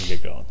and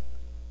get going.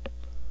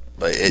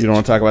 But You don't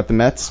want to talk about the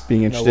Mets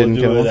being No, interested we'll in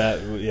do Kittle,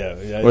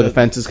 it at, or the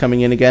fences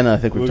coming in again. I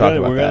think we've talked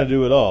about we're that. gonna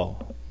do it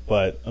all,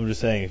 but I'm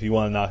just saying if you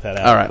want to knock that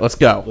out, All right, let's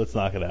go. let's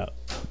knock it out.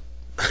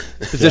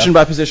 Position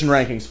by position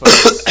rankings,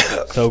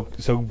 folks.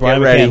 So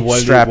Brian ready, McCann,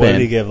 what strap did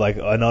in. he give? Like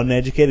an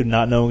uneducated,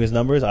 not knowing his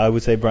numbers, I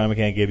would say Brian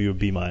McCann gave you a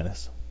B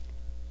minus.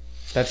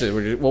 That's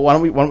it. Well, why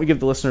don't we give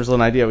the listeners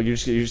an idea? You're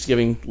just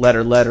giving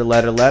letter.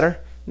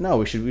 No,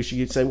 we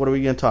should say what are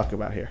we going to talk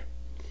about here?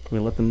 We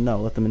let them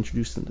know. Let them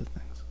introduce them to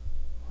things.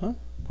 Huh?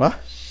 What?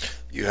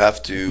 You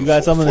have to. You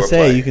got something to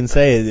say, you can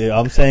say it.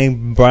 I'm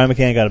saying Brian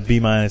McCann got a B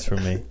minus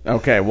from me.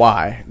 Okay,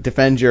 why?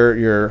 Defend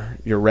your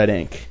red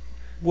ink.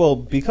 Well,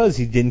 because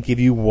he didn't give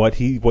you what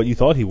you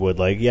thought he would.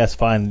 Like, yes,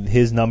 fine,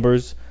 his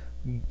numbers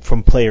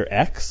from player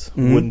X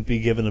Mhm. wouldn't be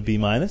given a B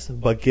minus,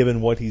 but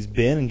given what he's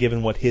been and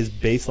given what his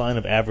baseline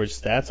of average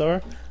stats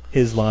are,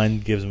 his line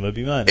gives him a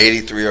B minus.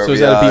 83 RBIs. So is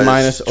that a B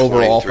minus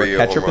overall for 23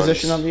 catcher home runs.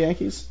 position on the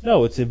Yankees?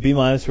 No, it's a B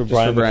minus for Just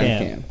Brian for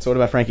McCann. So what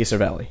about Frankie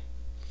Cervelli?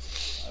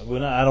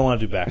 I don't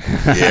want to do back.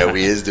 Yeah,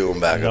 we is doing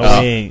backup.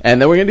 No, he ain't.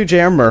 And then we're gonna do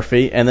J.R.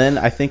 Murphy, and then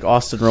I think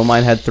Austin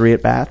Romine had 3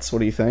 at bats. What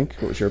do you think?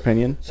 What was your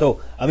opinion? So,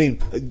 I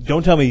mean,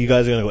 don't tell me you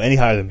guys are going to go any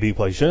higher than B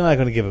plus. You're not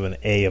going to give him an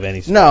A of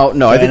any sort.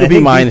 No, I think And a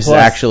B minus is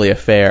plus- actually a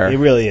fair. It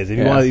really is. If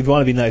you Yeah.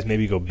 want to be nice,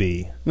 maybe you go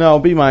B. No,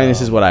 B minus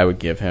is what I would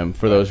give him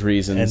for those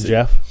reasons. And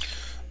Jeff?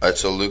 All right,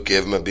 so Luke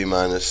gave him a B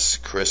minus.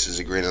 Chris is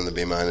agreeing on the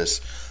B minus.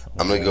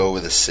 I'm gonna go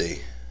with a C.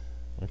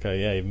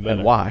 Okay, yeah, even better.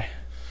 And why?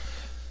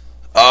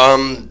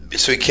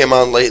 So he came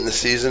on late in the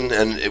season,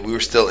 and we were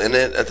still in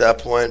it at that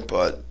point,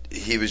 but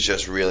he was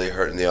just really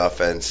hurting the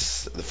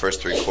offense the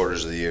first 3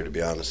 quarters of the year, to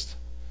be honest.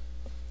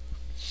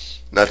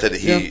 Not that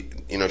he,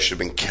 should have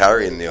been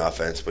carrying the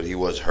offense, but he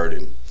was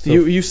hurting.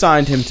 You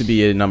signed him to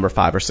be a number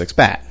 5 or 6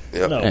 bat.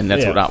 Yep. No, And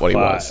that's yeah, not what he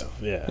 5, was.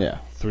 Yeah. Yeah.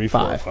 3,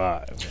 4, 5.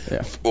 5.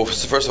 Yeah. Well,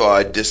 so first of all,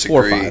 I 4 or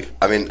disagree. 5.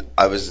 I mean,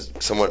 I was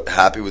somewhat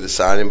happy with the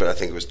signing, but I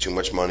think it was too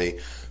much money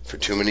for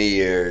too many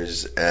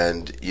years,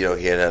 and he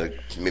had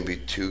maybe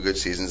 2 good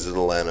seasons in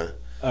Atlanta.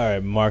 All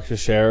right, Mark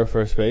Teixeira,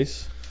 first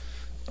base.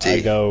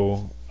 D.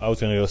 I was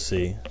going to go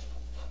C.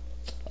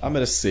 I'm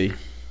at a C.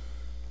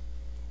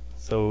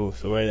 So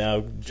right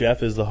now,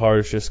 Jeff is the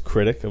harshest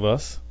critic of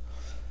us.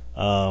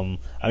 I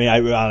mean, I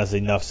honestly,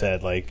 enough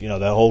said. Like, that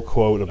whole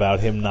quote about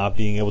him not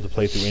being able to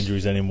play through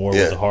injuries anymore was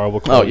Yeah. a horrible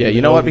quote. Oh yeah,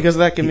 you know what? Because of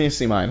that, give me a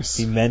C minus.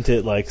 He meant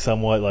it like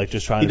somewhat like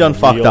just trying He to done be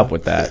fucked real, up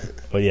with that.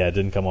 But yeah, it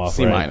didn't come off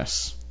C right.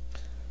 minus.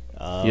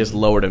 He has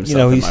lowered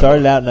himself. He in my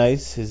started book. out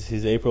nice.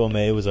 His April and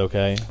May was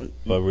okay,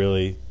 but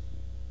really,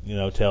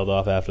 tailed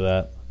off after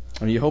that.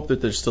 I mean, you hope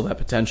that there's still that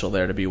potential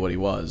there to be what he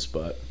was,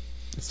 but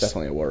it's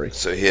definitely a worry.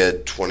 So he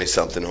had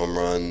 20-something home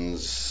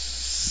runs,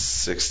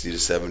 60 to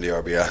 70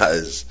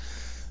 RBIs,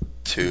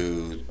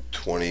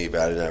 220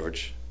 batting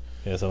average.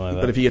 Yeah, something like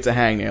that. But if he gets a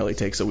hangnail, he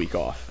takes a week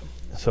off.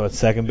 So at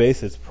second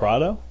base, it's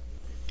Prado.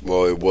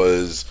 Well, it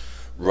was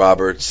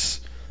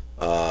Roberts,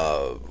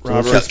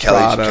 Roberts,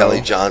 Prado,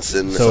 Kelly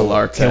Johnson. So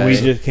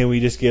Solarte. can we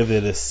just give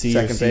it a C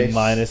Second or C base?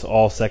 minus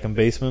all second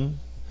basemen?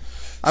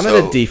 I'm So-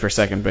 at a D for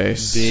second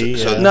base. D.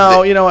 So- yeah.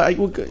 No, you know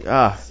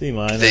what? C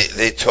minus.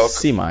 they took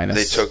C minus.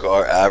 They took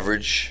our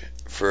average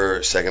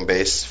for second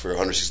base for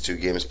 162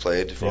 games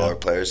played for all Yeah. our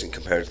players and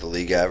compared it to the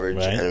league average,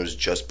 Right. and it was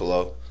just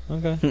below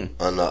Okay.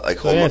 on like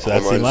So home, yeah, so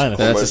that's home C runs. minus.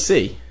 home That's a runs.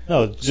 C.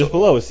 No, just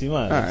below is C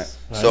minus. All right.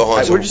 So, hold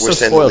on, so We're we're just so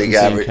saying the spoiled league from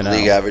seeing average. Canal.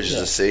 League average is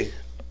Yeah. a C.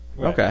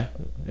 Right. Okay.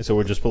 So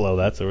we're just below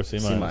that, so we're C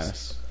minus. C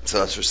minus. So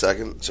that's for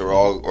second. So we're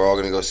all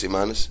gonna go C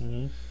minus.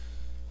 Mhm.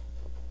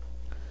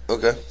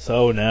 Okay.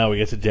 So now we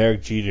get to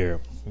Derek Jeter.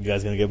 You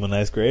guys gonna give him a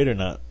nice grade or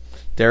not?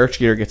 Derek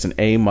Jeter gets an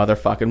A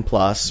motherfucking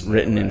plus,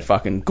 written in right.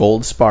 fucking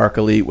gold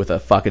sparkly with a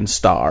fucking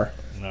star.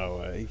 No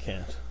way, you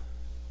can't.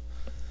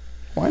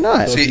 Why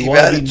not? See, if you he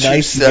wanna batted be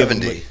nice,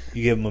 .270.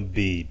 you give him a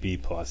B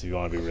plus if you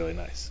want to be really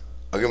nice.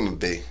 I'll give him a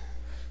B.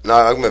 No,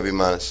 I'll give him a B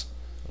minus.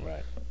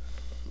 Right.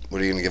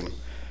 What are you gonna give him?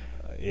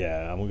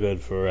 Yeah, I'm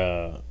good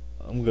for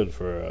I'm good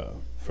for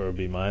a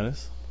B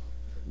minus,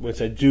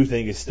 which I do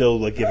think is still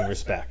like giving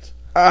respect.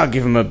 I'll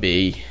give him a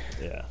B.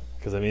 Yeah,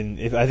 because I mean,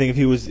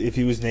 if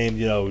he was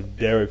named,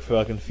 Derek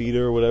fucking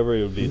Feeder or whatever,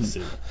 it would be a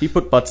C. He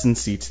put butts in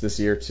seats this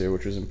year too,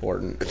 which was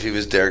important. If he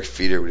was Derek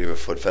Feeder, would he have a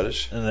foot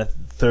fetish? And that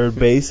third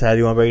base, how do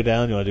you want to break it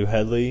down? You want to do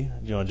Headley? Do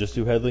you want to just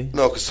do Headley?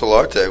 No, because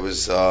Solarte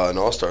was an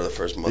all-star the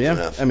first month and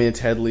a half. I mean, it's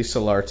Headley,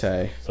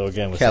 Solarte. So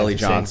again, with Kelly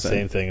same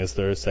Johnson. thing as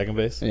second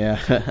base.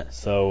 Yeah.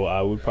 So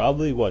I would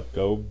probably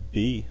go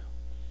B.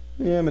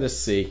 Yeah, I'm at a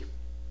C.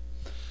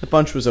 The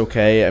bunch was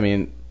okay. I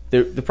mean,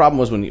 the problem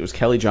was when it was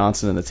Kelly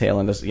Johnson in the tail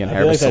end,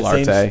 Harris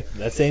Solarte.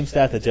 That same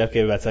stat that Jeff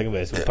gave about second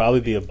base would probably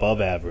be above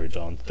average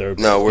on third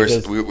base. No,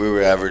 we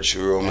were average.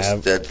 We were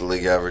almost dead to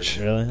league average.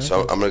 Really? Okay.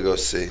 So I'm going to go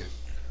C.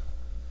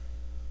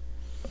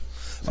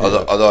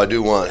 Although I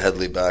do want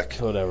Headley back.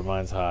 Whatever,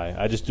 mine's high.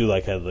 I just do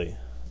like Headley.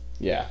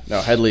 Yeah, no,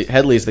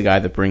 Headley's the guy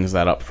that brings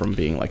that up from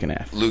being like an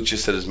F. Luke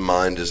just said his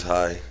mind is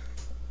high.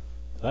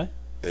 What?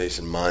 Yeah, he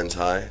said mine's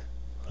high.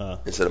 Huh.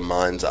 Instead of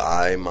mind's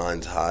eye,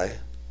 mine's high.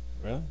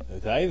 Really?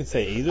 Did I even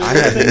say either? I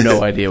have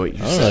no idea what you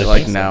I don't said. really Like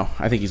think so. now,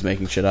 I think he's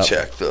making shit up.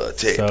 Check the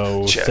tape.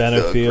 So Check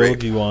center the field, grape.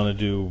 do you want to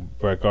do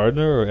Brett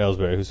Gardner or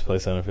Ellsbury? Who's to play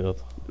center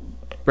field?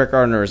 Brett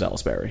Gardner is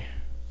Ellsbury.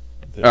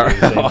 They're the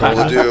same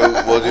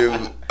person? We'll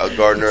do a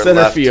Gardner Center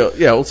left. field.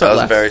 Yeah, we'll start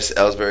left.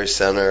 Ellsbury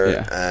center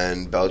Yeah.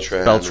 and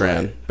Beltran.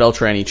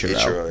 Beltran Ichiro.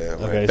 Ichiro,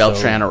 yeah. Okay,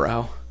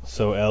 Beltranero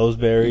So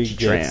Ellsbury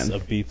gets Tran. a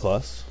B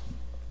plus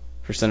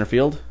for center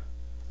field.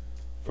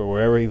 for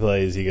wherever he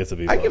plays. He gets a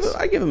B I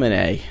plus. give him an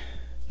A.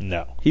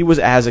 No, He was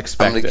as I'm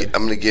expected.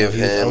 gonna give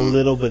he's a him.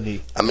 little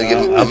beneath. I'm gonna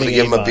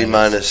give him a B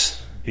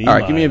minus. B All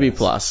right, give me a B minus.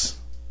 plus.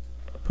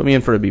 Put me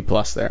in for a B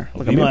plus there.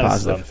 Look B at me minus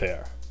is positive.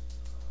 unfair.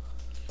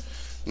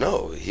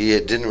 No, he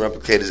didn't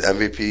replicate his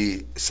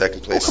MVP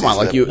second place. Come on,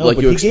 season. like you No, like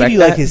but you he expect gave you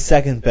that. like his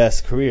second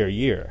best career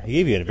year. He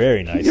gave you a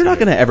very nice. You're not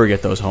year. going to ever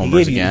get those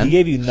homers again. He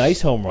gave you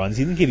nice home runs.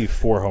 He didn't give you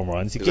 4 home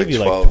runs. He It was gave like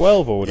you 12. like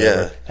 12 or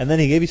whatever. Yeah. And then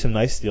he gave you some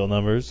nice steal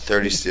numbers.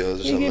 30 steals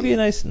or He something. gave you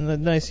a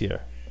nice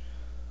year.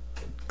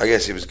 I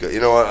guess he was good.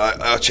 You know what?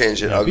 I'll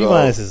change it. Yeah, I'll B go.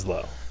 minus is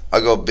low.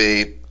 I'll go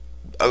B.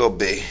 I'll go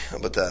B. How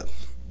about that?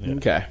 Yeah.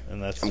 Okay.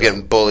 And that's I'm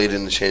getting bullied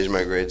into changing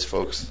my grades,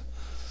 folks.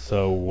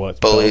 so what?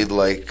 Bullied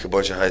like a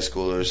bunch of high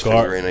schoolers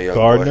fingering a young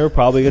Gardner boy.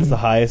 probably gets the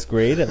highest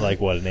grade at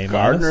like what, an A minus?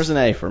 Gardner's an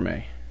A for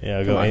me. Yeah,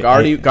 I'll Come go on,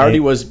 A- Gardy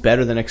A- was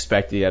better than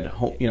expected. He had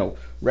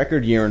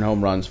record year in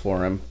home runs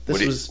for him. This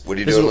What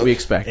are you is doing, what Luke? we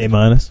expected. A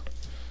minus.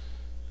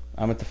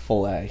 I'm at the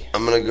full A.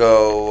 I'm gonna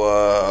go.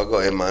 I'll go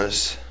A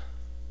minus.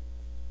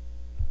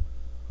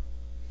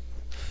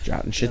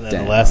 Jotting shit And then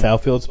down. the last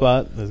outfield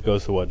spot, this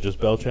goes to what? Just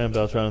Beltran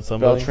and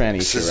somebody? Beltran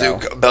Ichiro.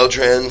 Suzuki,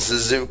 Beltran,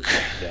 Suzuki.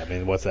 Yeah, I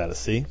mean, what's that, a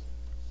C?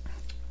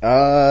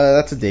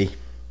 That's a D.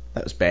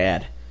 That was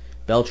bad.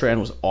 Beltran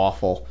was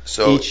awful.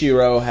 So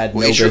Ichiro had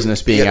no Ichiro-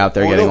 business being yeah, out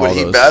there well, getting no, but all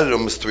he those. batted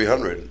almost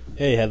 300.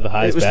 Yeah, he had the It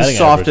highest was the batting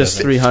softest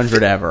average, I think.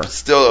 300 ever.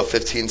 Still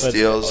 15 But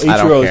steals. I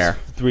don't Ichiro's care.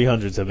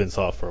 300s have been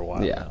soft for a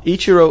while Yeah, now.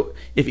 Ichiro.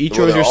 If Well, Ichiro's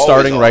they're your always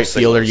starting all right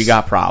fielder, singles. you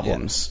got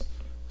problems.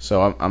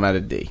 So I'm at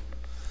a D.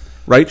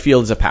 Right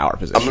field is a power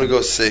position. I'm gonna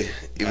go C,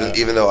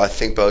 even though I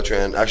think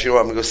Beltran. Actually, you know what?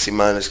 I'm gonna go C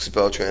minus because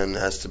Beltran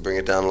has to bring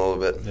it down a little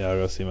bit. Yeah, I'll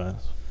go C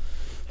minus.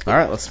 All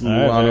right, let's move All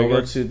right, on very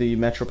over good. to the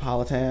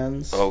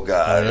Metropolitans. Oh Oh,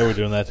 yeah, we're God.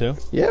 doing that too?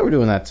 Yeah, we're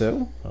doing that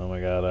too. Oh my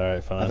god,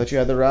 alright, fine. I thought you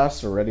had the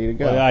roster ready to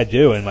go. Well, yeah, I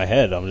do in my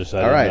head. I'm just, I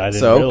All didn't- I right, didn't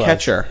so realize.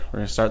 catcher. We're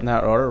gonna start in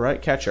that order,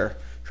 right? Catcher.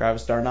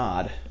 Travis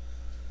Darnod.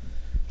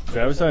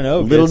 Travis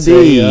Darno. Little gets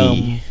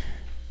D.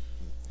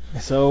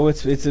 So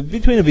it's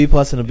between a B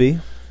plus and a B.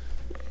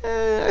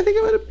 I think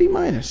I'm at a B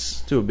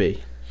minus to a B.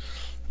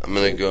 I'm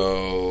gonna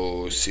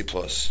go C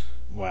plus.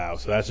 Wow,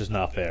 so that's just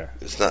not fair.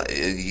 It's not.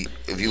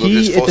 If you look at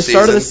his He full at the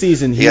start of the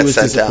season, he got was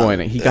sent down.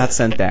 disappointing. He Yeah. got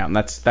sent down.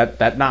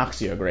 That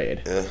knocks you a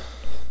grade. Yeah.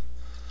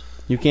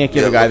 You can't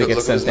give Yeah, a guy look that at-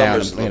 gets look at sent down,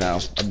 his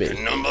numbers. a B. Good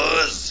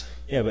numbers.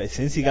 Yeah, but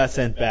since he got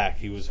sent back,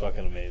 he was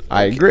fucking amazing.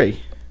 I agree.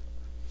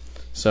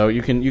 So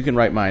you can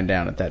write mine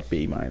down at that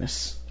B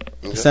minus.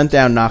 Okay. Sent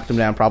down knocked him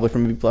down probably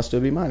from a B plus to a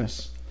B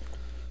minus.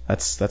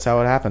 That's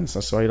how it happens.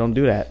 That's why you don't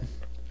do that.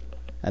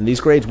 And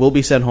these grades will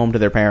be sent home to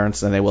their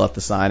parents, and they will have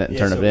to sign it and Yeah,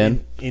 turn so it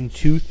in. In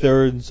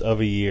 2/3 of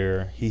a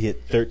year, he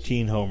hit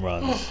 13 home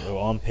runs, so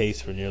on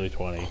pace for nearly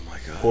 20. Oh my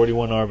God.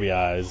 41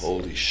 RBIs.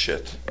 Holy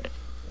shit.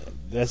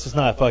 That's just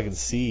not a fucking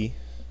C.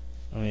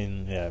 I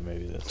mean, yeah,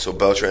 maybe it is. So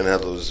Beltran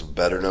had those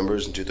better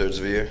numbers in 2/3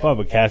 of a year. Oh,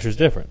 but catcher's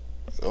different.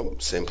 Oh,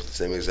 same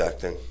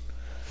exact thing.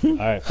 All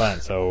right, fine.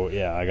 So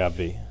yeah, I got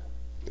B.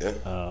 Yeah.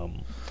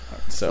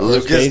 So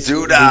Lucas Lucas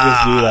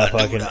Duda,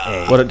 fucking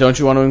A. what? Don't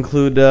you want to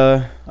include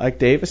Ike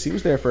Davis? He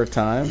was there for a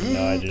time.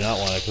 No, I do not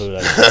want to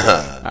include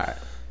that. All right.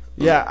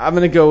 Yeah, I'm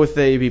gonna go with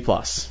a B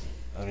plus.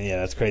 I mean, yeah,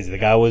 that's crazy. The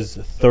guy was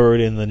third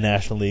in the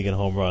National League in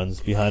home runs,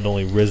 behind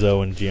only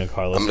Rizzo and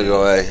Giancarlo. I'm gonna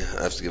go A.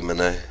 I have to give him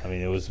an A. I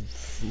mean, it was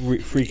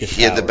freakish.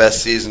 He had the power.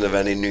 best season of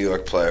any New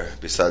York player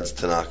besides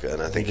Tanaka,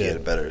 and I think he did.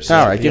 had a better season.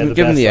 All right, He give had him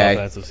give him best the A.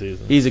 offensive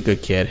season. He's a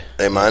good kid.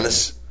 A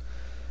minus.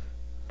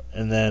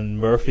 And then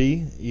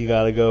Murphy, you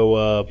got to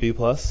go B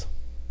plus.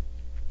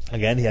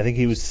 Again, I think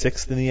he was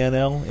 6th in the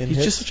NL in He's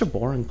hits. just such a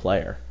boring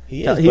player. He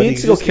He is, but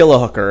needs to go just- kill a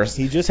hooker.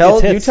 He just tell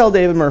gets you hits. tell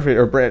David Murphy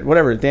or Brett,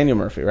 whatever, Daniel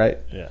Murphy, right?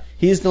 Yeah.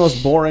 He's the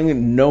most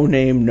boring, no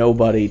name,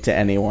 nobody to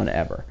anyone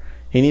ever.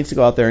 He needs to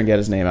go out there and get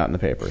his name out in the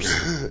papers.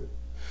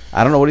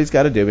 I don't know what he's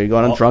got to do. But he's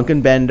going on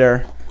drunken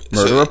bender,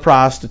 murder a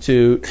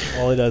prostitute.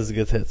 All he does is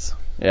gets hits.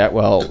 Yeah,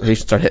 well, he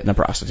should start hitting a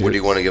prostitute. What do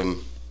you want to give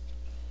him?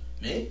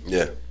 Me?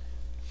 Yeah.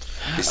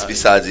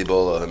 Besides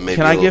Ebola, maybe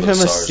Can I give him a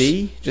SARS.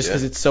 C? Just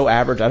because Yeah. it's so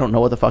average, I don't know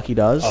what the fuck he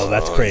does. Oh,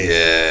 that's crazy.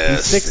 Yeah,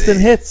 He's 6th C. in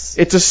hits.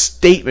 It's a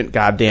statement,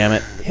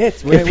 goddammit.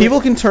 Hits. If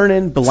people can turn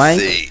in blank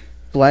C.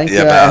 MVP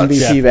Yeah, ballots.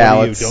 Jeff, what do you-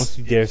 ballots, don't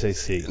you dare say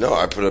C. No,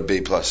 I put a B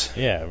plus.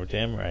 Yeah, we're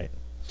damn right.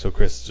 So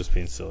Chris is just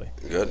being silly.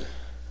 Good.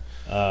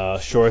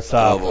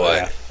 Shortstop. Oh, boy.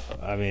 F.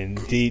 I mean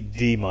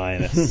D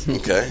minus.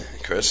 Okay,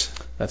 Chris.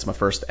 that's my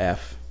first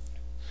F.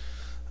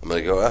 I'm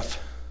gonna go F.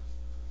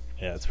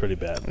 Yeah, it's pretty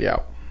bad. Yeah.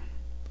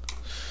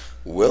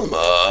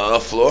 Wilma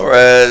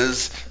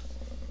Flores.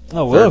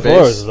 No, Third Willie base.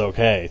 Flores is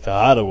okay.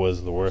 Tejada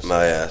was the worst.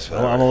 My ass.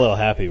 I'm a little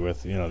happy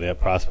with the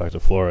prospect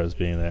of Flores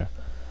being there.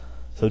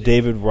 So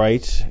David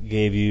Wright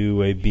gave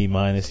you a B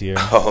minus here.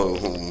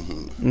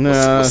 Oh, No,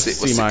 we'll see,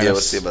 C Yeah, minus. we'll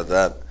see about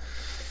that.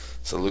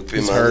 So Luke B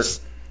He's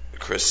minus,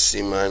 Chris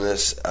C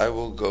minus. I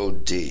will go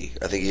D.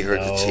 I think he hurt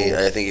No. the team.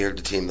 I think he hurt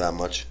the team that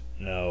much.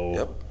 No.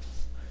 Yep.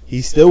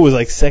 He still was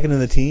like 2nd in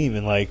the team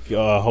in like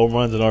home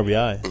runs and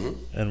RBI Mhm.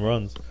 and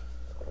runs.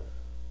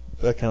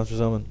 That counts for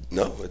something.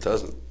 No, it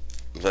doesn't.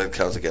 In fact, it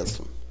counts against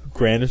him.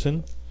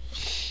 Granderson.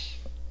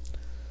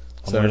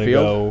 I'm Center gonna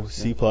field? go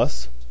C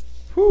plus.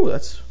 Whew,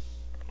 that's.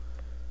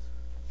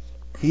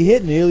 He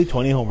hit nearly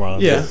 20 home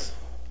runs. Yeah.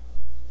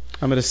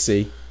 I'm at a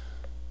C.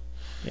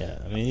 Yeah.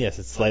 I mean, yes,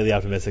 it's slightly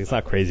optimistic. It's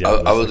not crazy I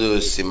optimistic. will do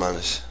a C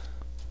minus.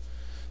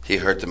 He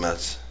hurt the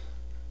Mets.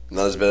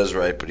 Not as bad as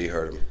Wright, but he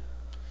hurt him.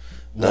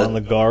 Juan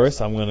Lagares,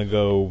 I'm gonna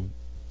go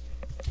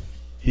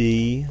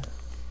B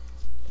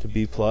to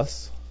B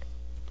plus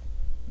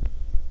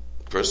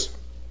Chris.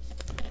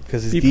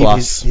 because B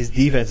plus. his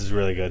defense is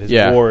really good. His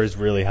Yeah. WAR is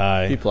really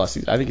high. B plus.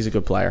 I think he's a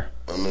good player.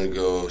 I'm gonna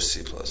go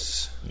C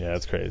plus. Yeah,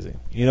 that's crazy.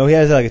 He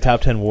has like a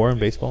top 10 WAR in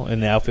baseball in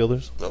the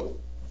outfielders. No.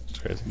 It's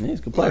crazy. Yeah, he's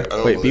a good player. I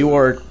don't Wait, believe B it.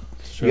 war.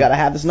 Sure. You gotta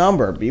have this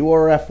number. B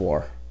war or F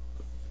war?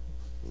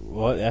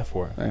 What F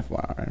WAR? F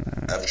war.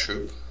 F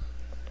true.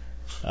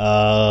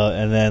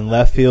 And then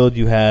left field,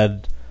 you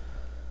had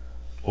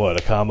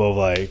a combo of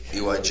like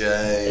EYJ.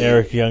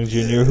 Eric Young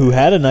Jr., who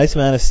had a nice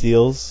amount of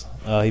steals.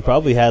 He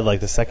probably had like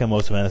the second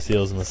most amount of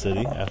steals in the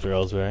city after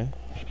Ellsbury.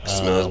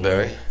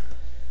 Smellsbury.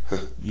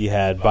 You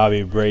had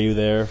Bobby Abreu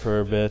there for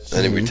a bit.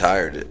 And he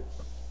retired it.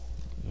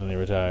 Then he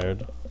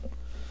retired.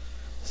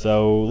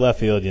 So left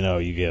field,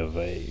 you give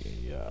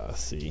a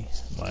C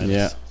minus.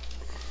 Yeah.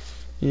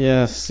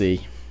 Yeah,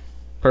 C.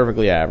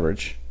 Perfectly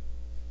average.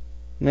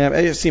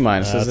 Yeah, C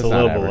minus. It's It's a not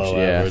little average. below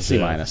Yeah, average, C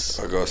yeah. minus.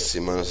 I'll go C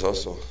minus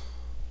also.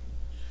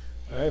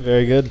 All right,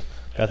 very good.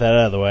 Got that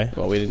out of the way.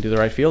 Well, we didn't do the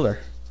right fielder.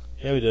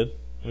 Yeah, we did.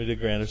 We did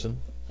Granderson.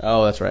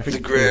 Oh, that's right. The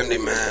Grandy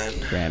man.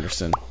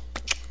 Granderson.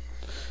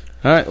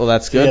 All right, well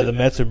that's So, good. yeah, the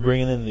Mets are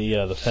bringing in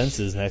the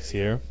fences next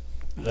year.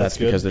 That's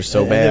good. because they're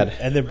so And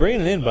bad. they're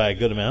bringing it in by a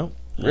good amount.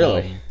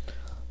 Really?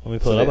 Let me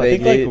pull So it up. they- I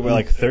think they- we're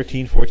like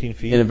 13, 14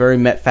 feet. In a very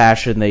Met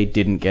fashion, they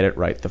didn't get it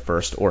right the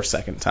first or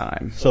second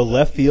time. So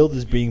left field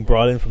is being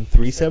brought in from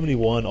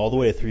 371 all the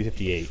way to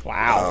 358.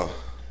 Wow.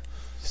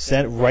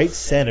 Right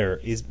center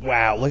is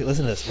listen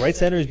to this. Right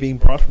center is being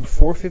brought from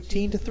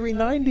 415 to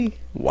 390.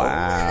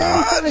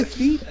 Wow. 5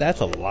 feet. That's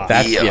a lot.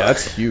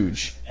 That's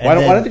huge. And Why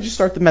then- don't they just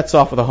start the Mets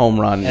off with a home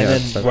run? and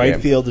start then the right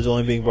game? field is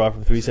only being brought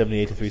from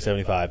 378 to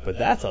 375, but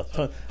that's a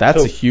ton. That's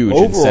So a huge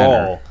in center.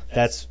 overall.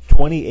 That's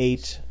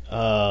 28,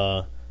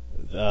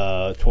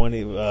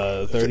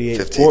 38,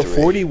 53.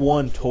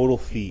 41 total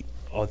feet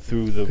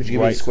through the Could you give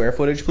me right the square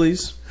footage,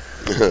 please?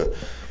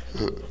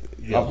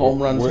 yeah, Of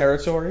home run we're-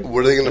 territory?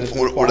 What are they gonna?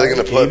 What are they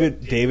gonna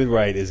put? David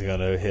Wright is going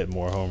to hit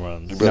more home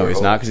runs. No,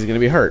 he's not because he's going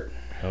to be hurt.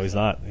 No, he's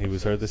not. He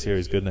was hurt this year.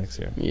 He's good next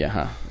year. Yeah,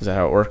 huh. Is that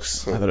how it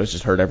works? I thought it was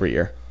just hurt every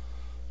year.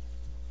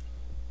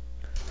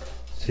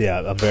 So yeah,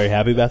 I'm very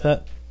happy about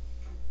that.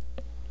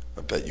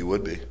 I bet you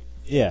would be.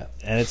 Yeah,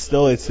 and it's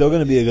still going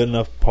to be a good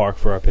enough park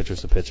for our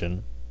pitchers to pitch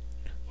in,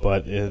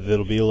 but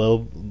it'll be a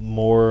little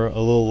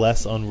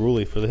less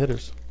unruly for the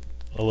hitters,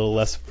 a little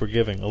less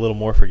forgiving, a little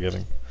more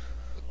forgiving,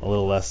 a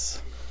little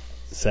less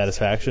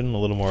satisfaction, a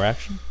little more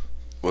action,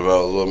 What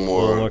about a little a little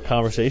more more?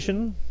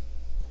 conversation.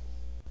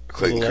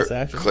 Clayton, little less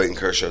action? Clayton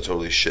Kershaw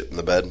totally shit in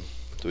the bed.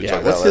 Did we Yeah,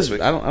 talk about what's that last his?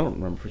 week? I don't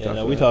remember. If we Yeah, talked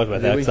no, about we talked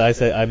about Did that we?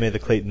 because I made the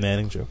Clayton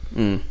Manning joke.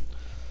 Mm.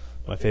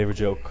 My favorite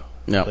joke.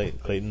 No.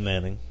 Clayton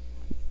Manning.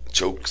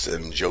 Jokes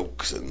and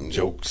jokes and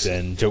jokes.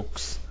 And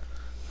jokes.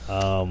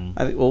 I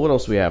think. Well, what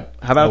else do we have?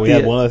 How about we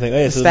had one other thing. Oh,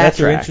 yeah, so the stat Mets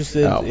are track.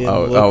 interested Oh, in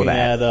oh, looking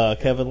that. at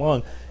Kevin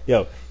Long.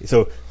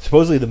 So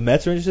supposedly the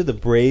Mets are interested, the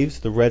Braves,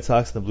 the Red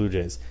Sox, and the Blue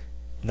Jays.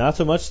 Not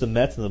so much the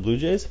Mets and the Blue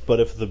Jays, but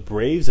if the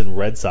Braves and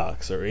Red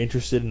Sox are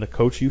interested in the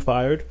coach you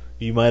fired,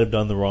 you might have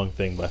done the wrong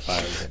thing by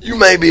firing him. You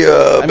may be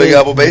a Big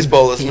Apple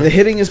baseball listener. The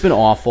hitting has been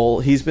awful.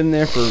 He's been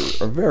there for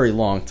a very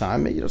long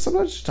time.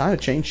 Sometimes it's time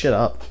to change shit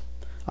up.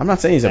 I'm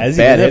not saying he's a Has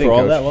he bad been there hitting for all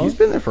coach. that long? He's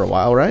been there for a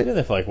while, right? He's been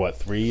there for like, what,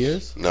 3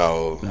 years?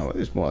 No. No, it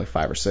was more like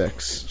 5 or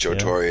 6. Joe Yeah.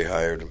 Torre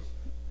hired him.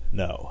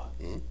 No.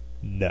 Mhm.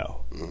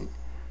 No. Mhm.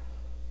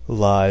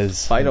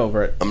 Lies. Fight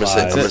over it. I'm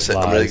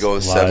gonna go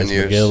with 7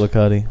 years.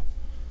 McGillicuddy.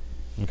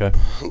 Okay.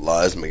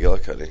 Lies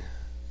McGillicuddy.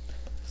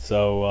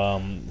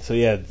 So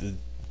yeah,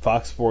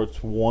 Fox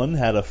Sports 1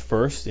 had a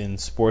first in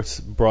sports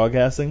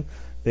broadcasting.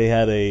 They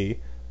had a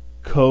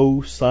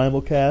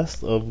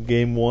co-simulcast of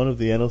Game 1 of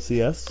the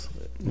NLCS,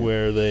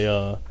 where they,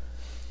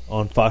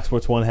 on Fox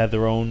Sports 1, had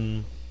their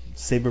own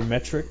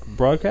sabermetric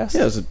broadcast.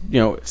 Yeah, it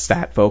was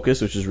stat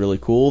focus, which is really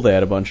cool. They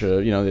had a bunch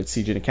of, they had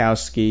C.J.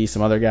 Nikowski,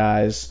 some other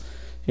guys,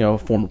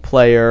 former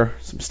player,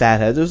 some stat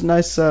heads. It was a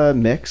nice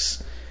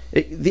mix.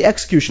 The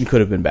execution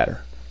could have been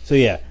better. So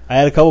yeah, I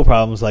had a couple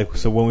problems.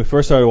 So when we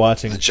first started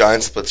watching, The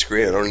giant split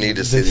screen. I don't need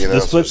to see the the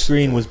announcers. split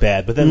screen was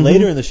bad, but then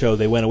later in the show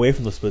they went away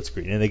from the split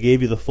screen and they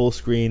gave you the full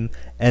screen.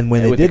 And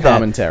when they with did the that,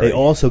 commentary. they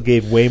also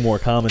gave way more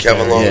commentary.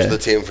 Kevin Long Yeah. was the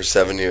team for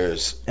 7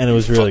 years. And it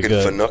was really Fucking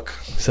good. Fanuc.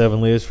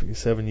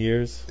 7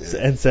 years, Yeah.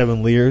 and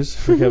 7 Lears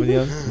for Kevin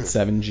Young.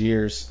 7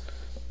 years.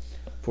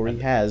 For he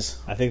has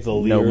I think the no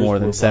Lears more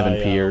than were 7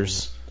 by,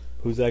 peers.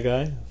 Who's that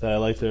guy that I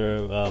like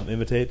to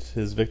imitate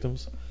his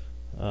victims?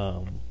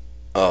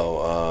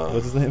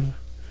 What's his name?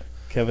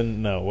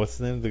 Kevin? No, what's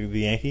his name? The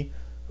Yankee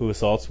who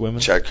assaults women.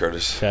 Chad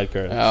Curtis. Chad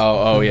Curtis.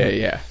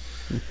 Yeah.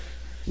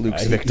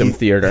 Luke's victim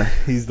theater.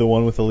 He's the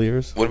one with the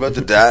Lears. What about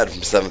the dad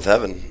from Seventh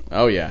Heaven?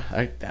 Oh yeah,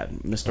 that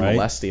Mr. Right?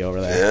 Molesty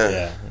over there. Yeah.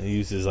 Yeah, he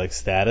uses like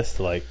status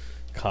to like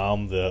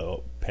calm the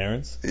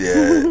parents.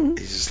 Yeah.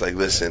 He's just like,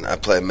 listen, I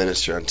play a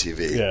minister on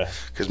TV. Yeah.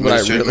 Because But I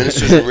really-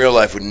 ministers in real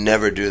life would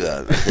never do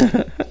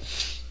that.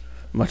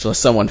 Much less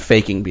someone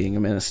faking being a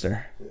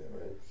minister.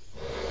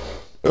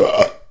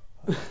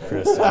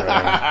 Christopher.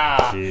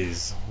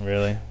 Jeez,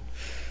 really?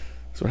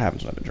 That's what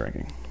happens when I've been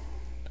drinking.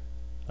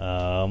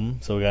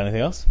 So we got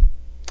anything else?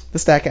 The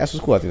Statcast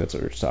was cool. I think that's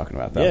what we were just talking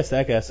about, though. Yeah,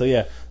 Statcast. So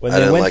yeah, when I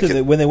they didn't went like to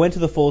it. when they went to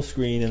the full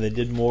screen and they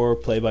did more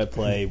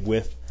play-by-play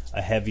with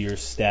a heavier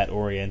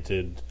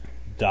stat-oriented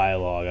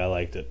dialogue, I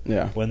liked it.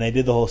 Yeah. When they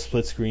did the whole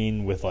split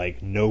screen with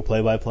like no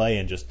play-by-play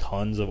and just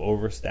tons of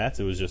overstats,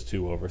 it was just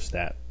too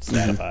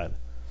statified.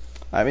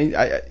 I mean,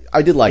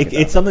 I did like it.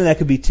 It's something that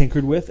could be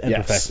tinkered with and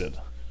Yes. perfected.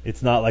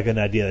 It's not like an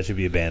idea that should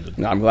be abandoned.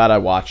 No, I'm glad I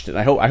watched it.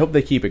 I hope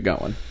they keep it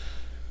going.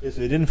 Yes,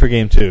 they didn't for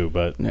game 2,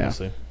 but Yeah. we'll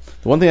see.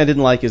 The one thing I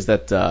didn't like is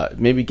that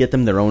maybe get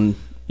them their own,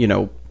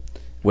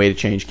 way to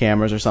change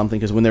cameras or something.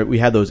 Because when we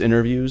had those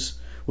interviews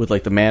with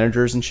like the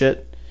managers and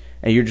shit,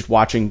 and you're just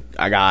watching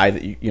a guy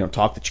that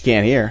talk that you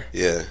can't hear.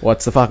 Yeah.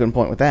 What's the fucking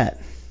point with that?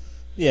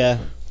 Yeah.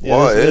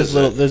 Why there's is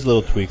it? there's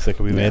little tweaks that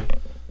could be made.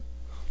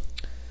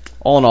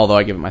 All in all, though,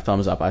 I give it my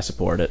thumbs up. I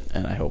support it,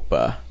 and I hope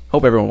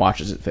everyone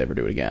watches it if they ever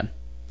do it again.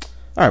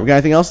 All right, we got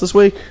anything else this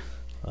week?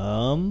 Yeah,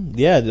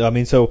 I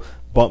mean, so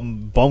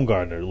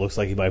Bumgarner looks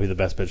like he might be the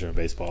best pitcher in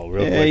baseball.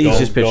 Real quick, He's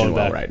just going pitching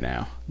well back. right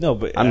now. No,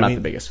 but I'm I not mean,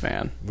 the biggest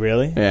fan.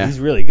 Really? Yeah. He's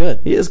really good.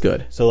 He is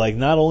good. So like,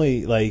 not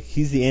only like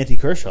he's the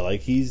anti-Kershaw,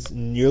 like he's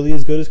nearly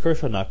as good as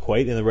Kershaw, not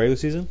quite in the regular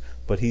season,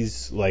 but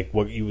he's like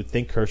what you would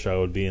think Kershaw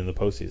would be in the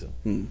postseason.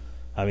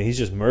 I mean, he's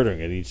just murdering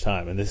it each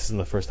time, and this isn't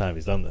the first time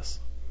he's done this.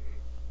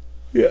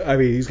 Yeah, I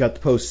mean, he's got the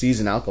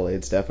postseason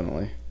accolades,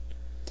 definitely.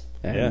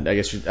 And Yeah. I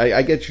guess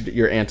I get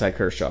your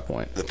anti-Kershaw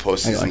point. The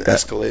postseason I like that.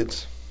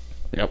 Escalades.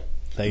 Yep.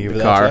 Thank you for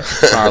The that.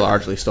 Jeff. car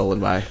largely stolen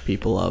by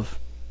people of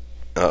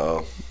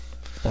Uh-oh.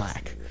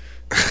 black.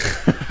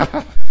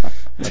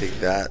 Take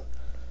that.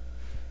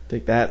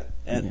 Take that.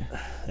 And, Yeah.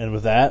 and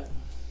with that,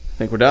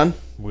 Think we're done?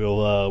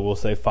 we'll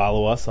say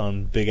follow us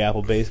on Big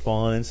Apple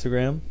Baseball on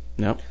Instagram.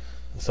 Yep.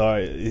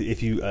 Sorry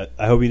if you.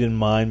 I hope you didn't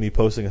mind me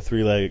posting a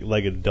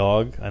three-legged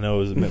dog. I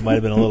know it might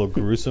have been a little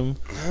gruesome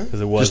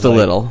because it was Just a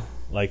little.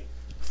 like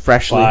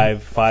Freshly.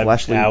 five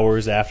fleshly.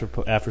 hours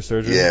after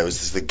surgery. Yeah, was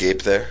this the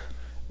gape there?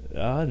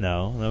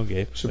 No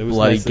gape. Just a It was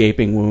bloody nice,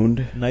 gaping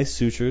wound. nice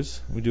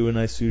sutures. We do a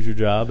nice suture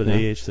job at Yeah.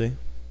 AHC.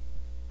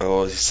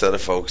 Oh, he said it,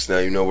 folks. Now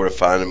you know where to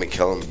find him and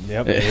kill him.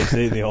 Yep. Yeah.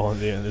 AHC.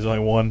 There's only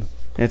one.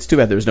 It's too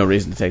bad there was no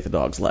reason to take the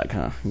dog's leg,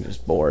 huh? You're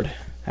just bored.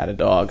 Had a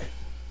dog.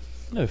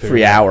 No,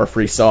 Free hour,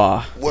 free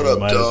saw. What You up,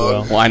 might as dog?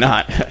 well. Why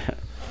not?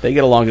 They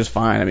get along just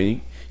fine. I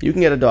mean, you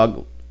can get a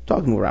dog.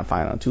 Dog can move around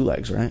fine on 2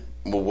 legs, right?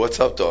 Well, what's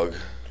up, dog?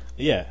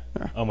 Yeah.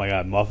 Oh my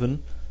God,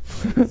 Muffin.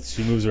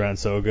 She moves around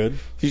so good.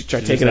 If you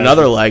try She taking just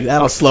another has- leg,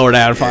 that'll slow her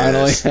down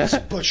finally.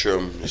 Just butcher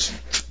him.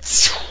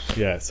 Just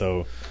Yeah.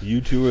 So you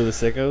two are the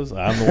sickos.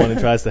 I'm the one who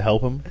tries to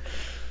help him.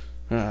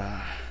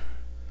 Yeah,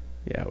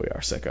 we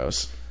are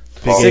sickos.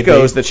 Big A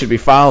Sickos that should be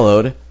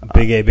followed.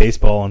 Big A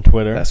Baseball on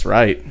Twitter. That's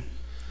right.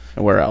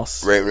 And where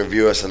else? rate and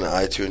review us on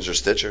iTunes or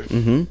Stitcher.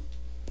 Mm-hmm.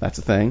 That's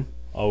a thing.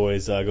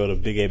 Always go to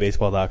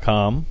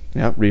bigabaseball.com.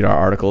 Yep. Read our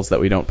articles that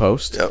we don't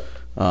post. Yep.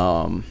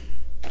 Um,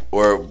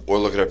 Or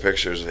look at our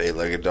pictures of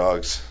 8-legged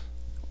dogs.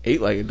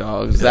 8-legged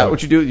dogs. Is that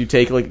what you do? You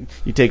take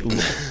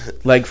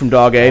leg from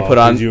dog A, put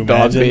on could you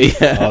dog imagine? B.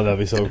 Oh, that'd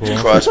be so cool.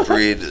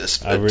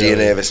 Crossbreed a really-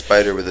 DNA of a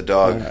spider with a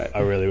dog. Right. I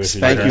really wish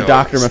we Thank did you, that.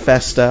 Dr.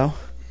 Mephisto.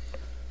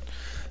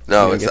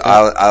 No, You it's get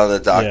that? Island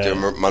of Dr.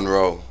 Yeah.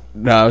 Monroe.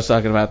 No, I was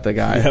talking about the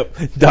guy. Yep.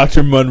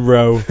 Dr.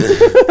 Monroe. All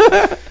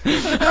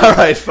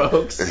right,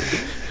 folks.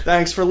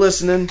 Thanks for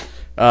listening.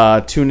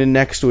 Tune in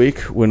next week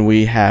when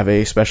we have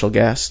a special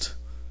guest.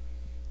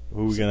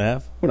 Who are we gonna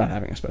have? We're not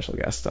having a special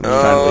guest. I'm Oh,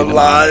 trying to leave it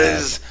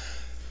lies.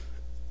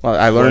 Well,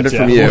 I learned it What,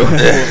 from Jeff? you.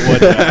 What,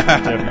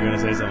 Jeff, you gonna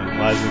say something?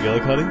 Lies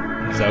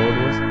McGillicuddy? Is that what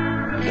it was?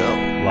 No.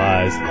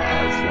 Lies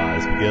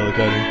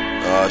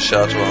McGillicuddy.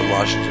 Shout out to Ron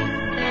Washington.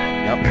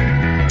 Yep.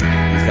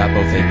 He's got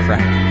both a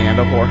crack and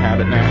a whore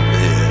habit now.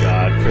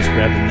 God, Chris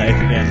grabbed the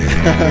knife again.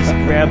 Chris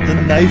grabbed the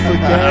knife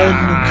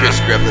again. Chris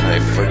grabbed the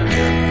knife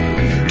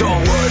again.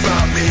 Don't worry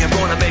about me, I'm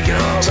gonna make it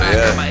alright. So,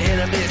 yeah. My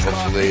enemies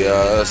Hopefully,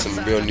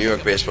 some real New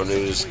York baseball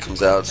news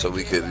comes out so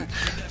we can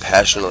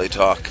passionately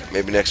talk.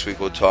 Maybe next week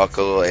we'll talk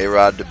a little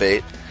A-Rod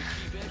debate.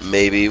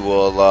 Maybe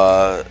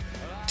we'll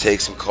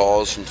take some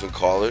calls from some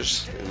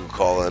callers who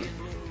call in.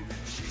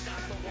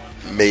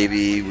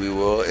 Maybe we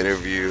will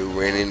interview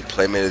reigning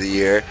Playmate of the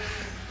Year.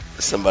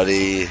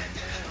 Somebody.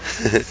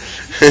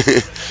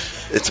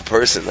 It's a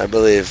person, I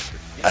believe.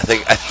 I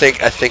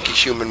think a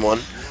human one.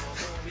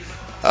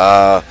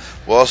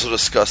 We'll also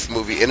discuss the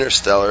movie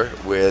Interstellar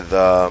with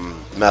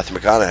Matthew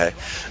McConaughey.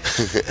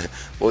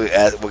 we'll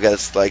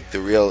get like the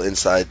real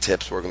inside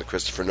tips working with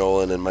Christopher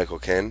Nolan and Michael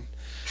Caine.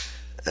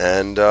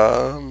 And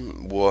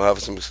we'll have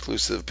some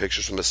exclusive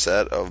pictures from the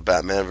set of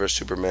Batman vs.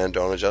 Superman: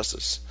 Dawn of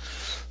Justice.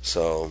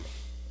 So,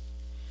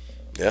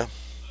 yeah.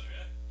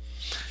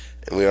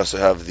 And we also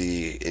have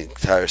the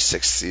entire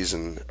 6th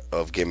season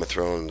of Game of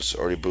Thrones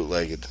already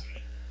bootlegged.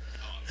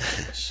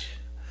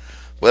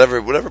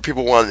 Whatever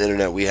people want on the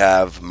internet, we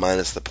have,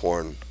 minus the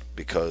porn,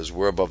 because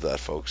we're above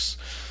that, folks.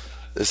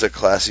 This is a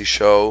classy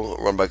show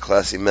run by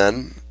classy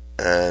men,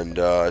 and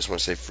I just want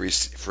to say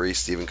free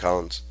Stephen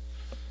Collins.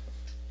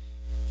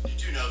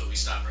 Did you know that we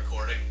stopped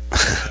recording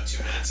about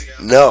 2 minutes ago?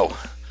 No.